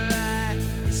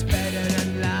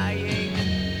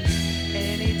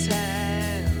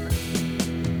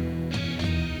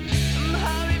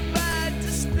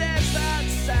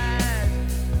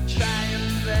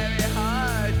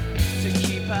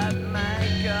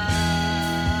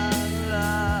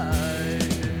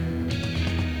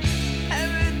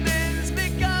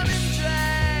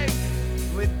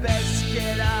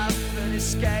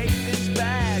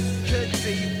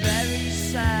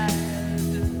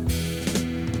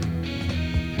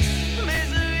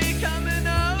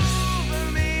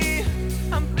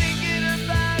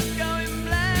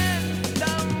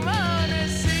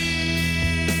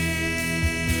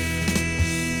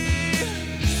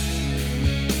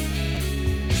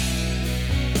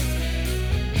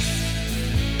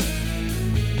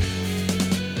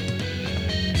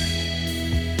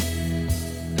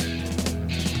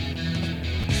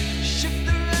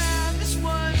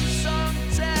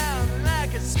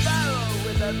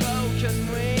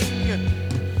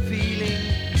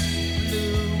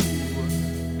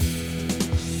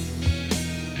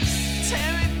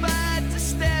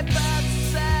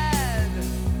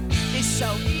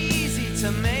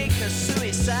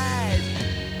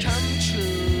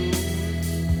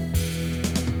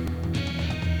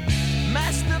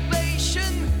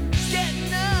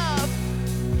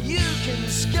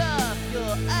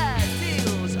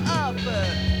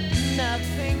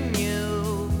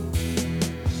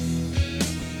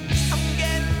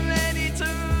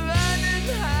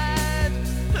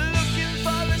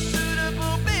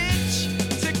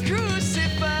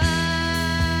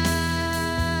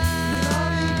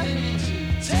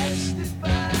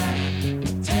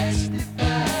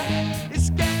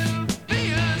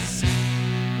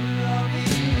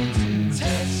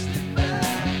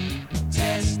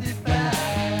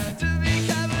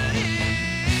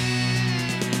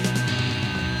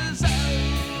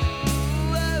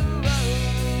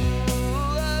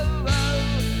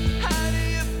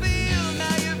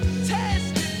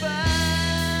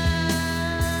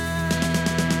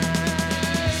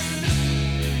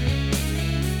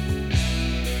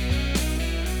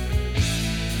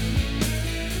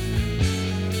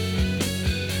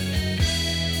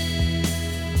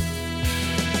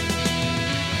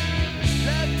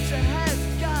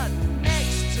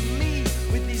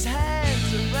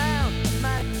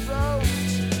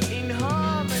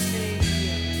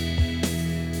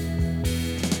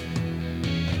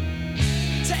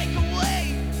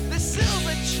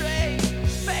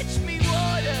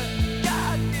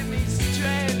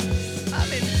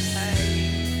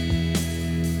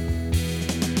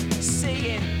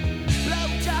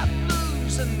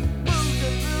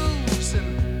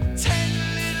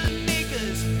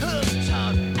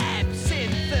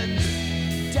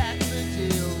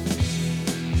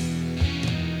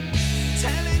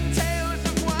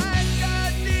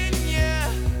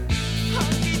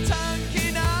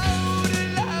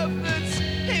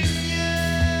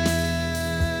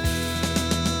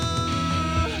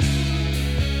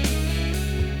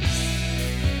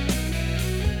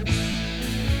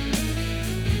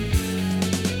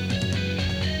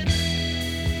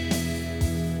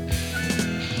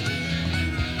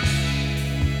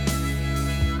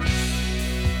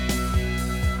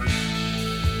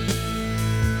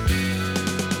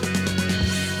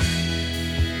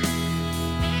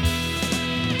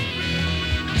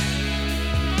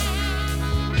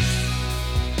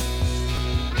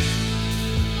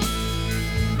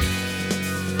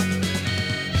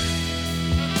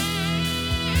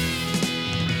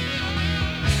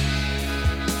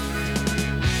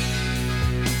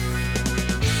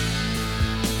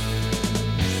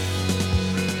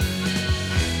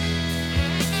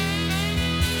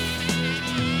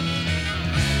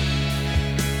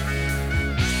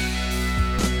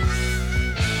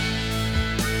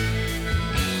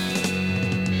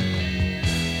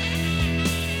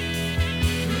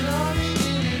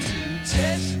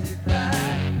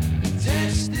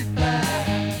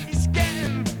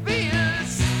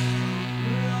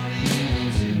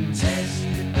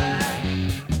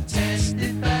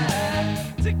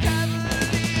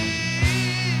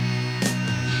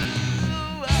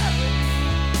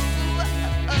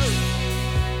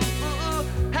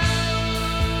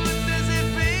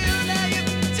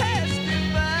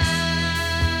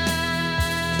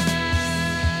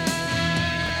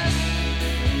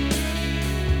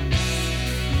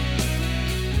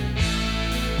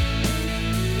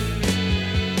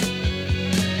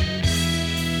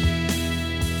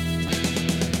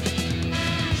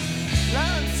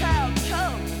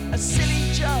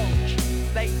silly joke.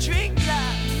 They drink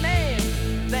like men,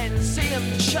 then see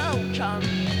them choke on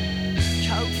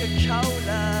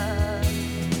Coca-Cola.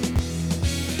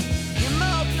 You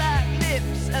more black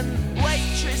lips and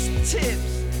waitress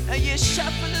tips, and you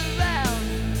shuffle around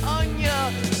on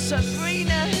your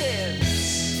Sabrina hips.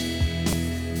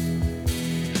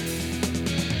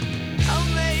 I'll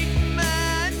make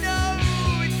man no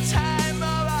time,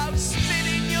 or I'll spit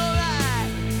in your eye.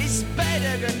 It's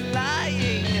better than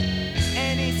lying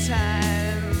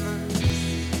anytime.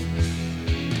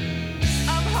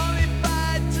 I'm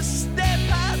horrified to step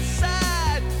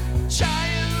outside,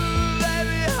 trying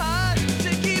very hard to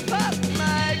keep up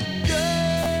my girl.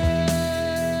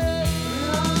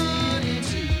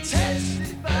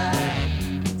 Testify,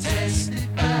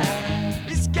 testify,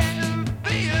 it's getting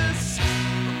fierce.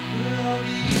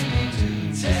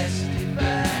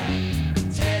 Testify,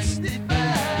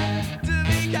 testify, to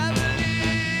the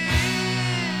Cavaliers.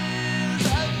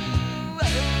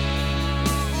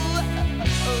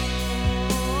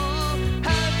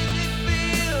 How did it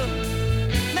feel?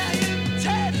 Now you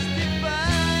testify.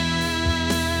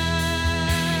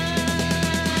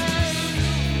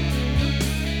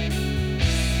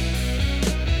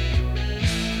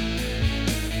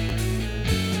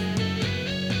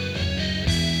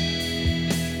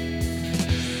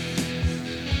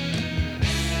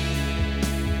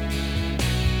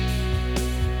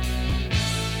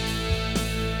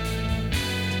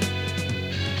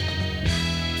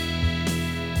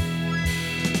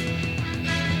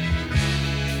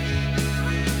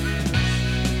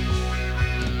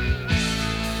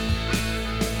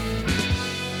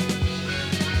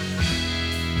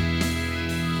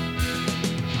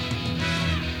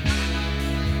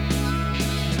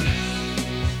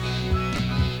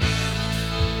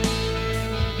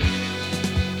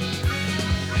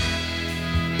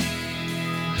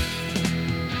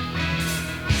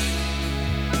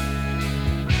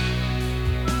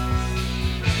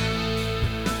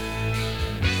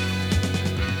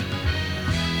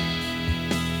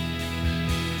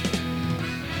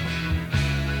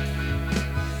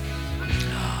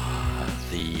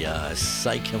 The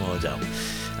Psychomodo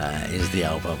is the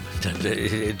album.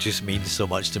 It just means so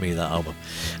much to me, that album.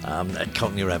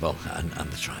 Cockney Rebel and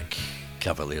the track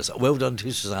Cavaliers. Well done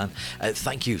to Suzanne.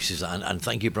 Thank you, Suzanne, and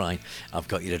thank you, Brian. I've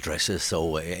got your addresses,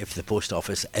 so if the post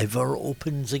office ever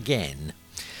opens again,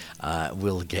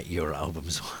 we'll get your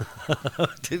albums.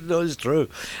 No, it's true.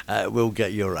 We'll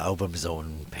get your albums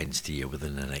on pens to you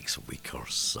within the next week or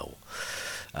so.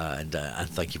 And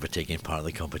thank you for taking part in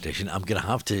the competition. I'm going to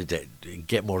have to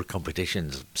get more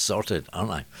competitions sorted,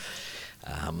 aren't I?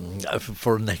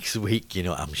 For next week, you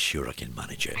know, I'm sure I can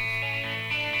manage it.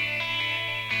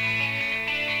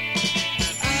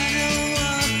 I don't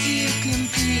want to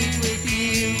compete with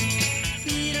you,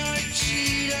 beat or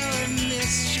cheat or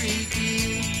mistreat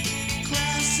you,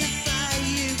 classify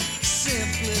you,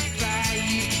 simplify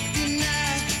you,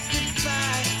 deny,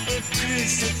 goodbye, or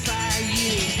crucify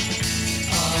you.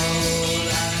 All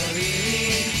I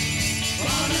really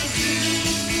wanna do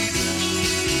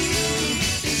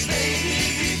is maybe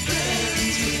be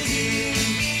friends with you.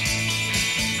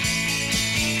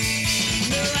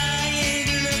 No, I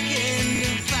ain't looking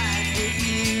to fight with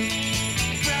you,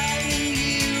 frighten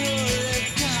you or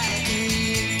tighten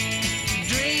you,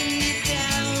 drain you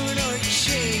down or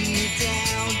chain you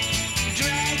down,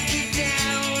 drag you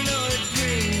down or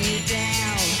bring you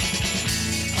down.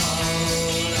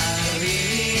 All I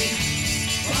really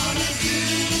wanna do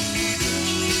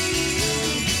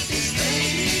is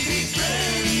maybe be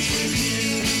friends with you.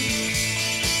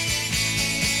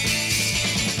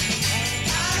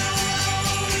 I don't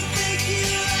wanna take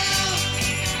you out,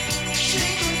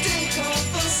 shake or take or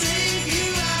forsake you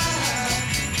out.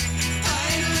 I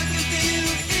ain't looking for you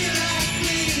to feel like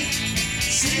me,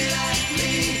 see like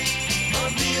me, or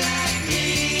be like me.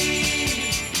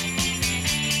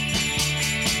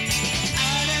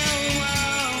 I don't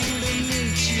want to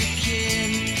meet you,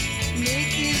 kin,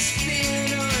 make you spin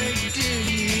or do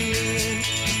you in,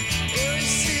 or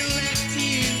select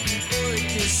you, or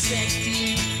dissect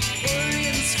you, or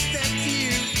inspect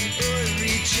you, or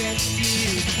reject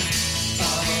you.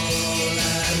 All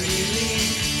I really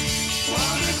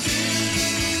wanna do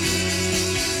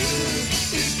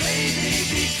is baby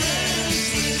be friends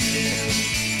with you,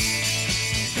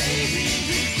 baby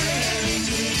be friends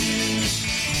with you,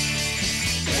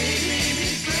 baby be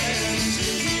friends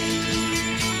with you.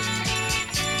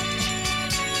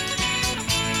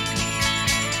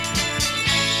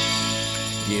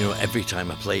 You know, every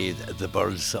time I play The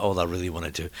Birds, all I really want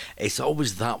to do, it's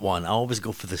always that one. I always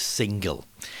go for the single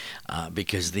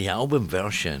because the album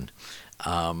version,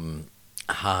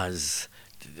 has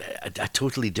a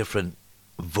totally different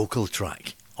vocal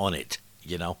track on it,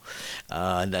 you know.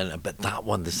 And then, but that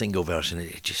one, the single version,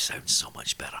 it just sounds so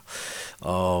much better.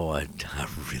 Oh, I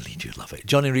really do love it.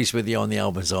 Johnny Reece with you on the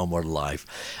Album Song World Live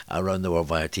around the world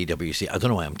via TWC. I don't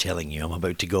know why I'm telling you. I'm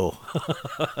about to go.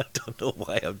 I don't know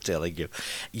why I'm telling you.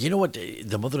 You know what?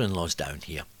 The mother-in-law's down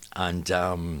here, and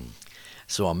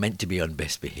so I'm meant to be on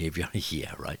best behaviour.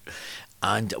 Yeah, right.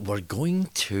 And we're going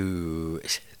to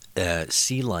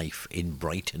Sea Life in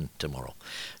Brighton tomorrow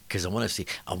because I want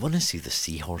to see the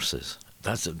seahorses.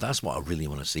 That's what I really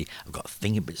want to see. I've got a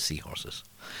thing about seahorses.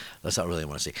 That's what I really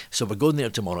want to see. So we're going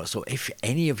there tomorrow. So if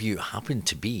any of you happen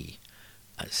to be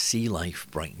at Sea Life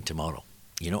Brighton tomorrow,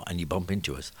 you know, and you bump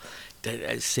into us,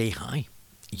 say hi.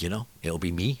 You know, it'll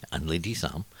be me and Lady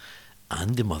Sam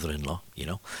and the mother-in-law, you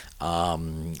know.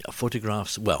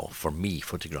 Photographs, well, for me,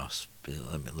 photographs,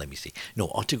 let me see. No,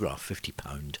 autograph,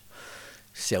 £50.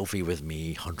 Selfie with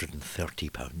me,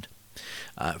 £130.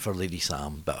 For Lady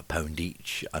Sam, about £1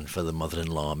 each. And for the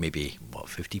mother-in-law, maybe,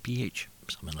 50p each?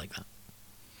 Something like that.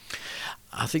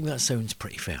 I think that sounds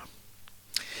pretty fair.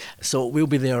 So we'll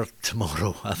be there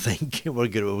tomorrow, I think. We're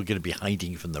going to be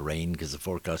hiding from the rain because the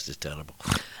forecast is terrible.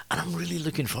 And I'm really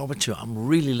looking forward to it. I'm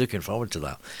really looking forward to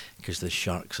that because there's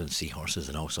sharks and seahorses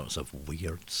and all sorts of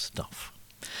weird stuff.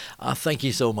 Thank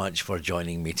you so much for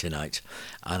joining me tonight.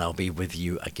 And I'll be with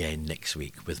you again next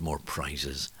week with more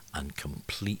prizes and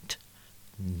complete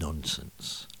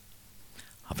nonsense.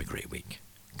 Have a great week.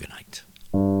 Good night.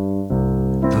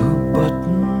 The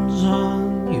buttons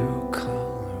on your collar,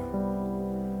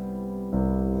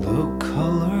 the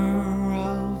color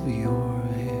of your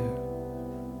hair,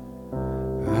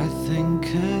 I think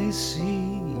I see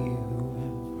you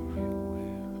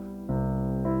everywhere.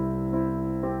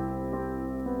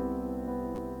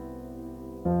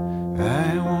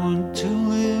 I want to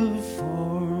live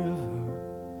forever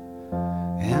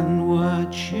and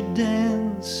watch you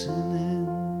dancing in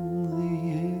the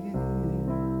air.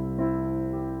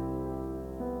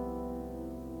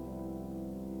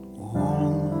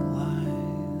 All the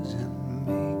lies and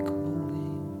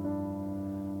make-believe,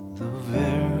 the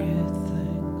very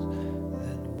things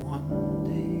that one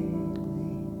day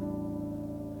leave.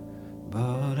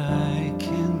 But I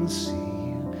can see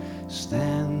you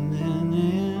standing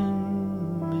in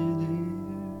midair.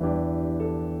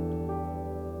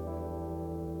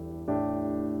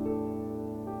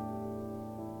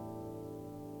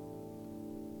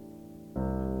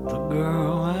 The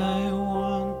girl I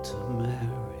want to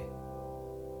marry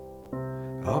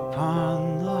upon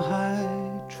the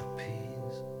high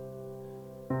trapeze,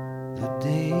 the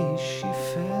day she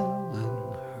fell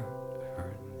and hurt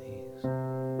her knees.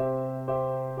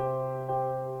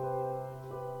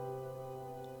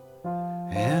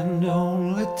 And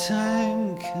only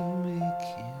time can make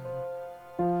you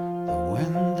the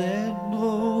wind that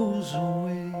blows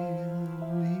away the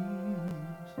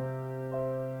leaves.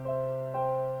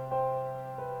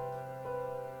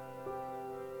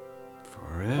 For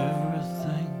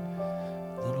everything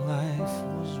that life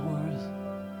was worth,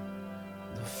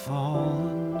 the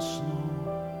fallen snow,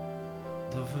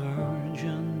 the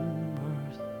virgin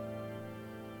birth,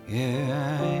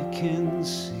 yeah, I can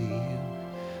see you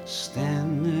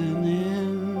standing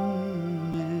in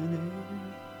midair.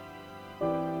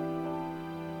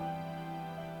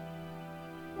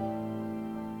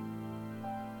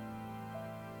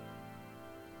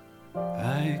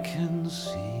 I can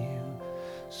see you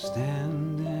standing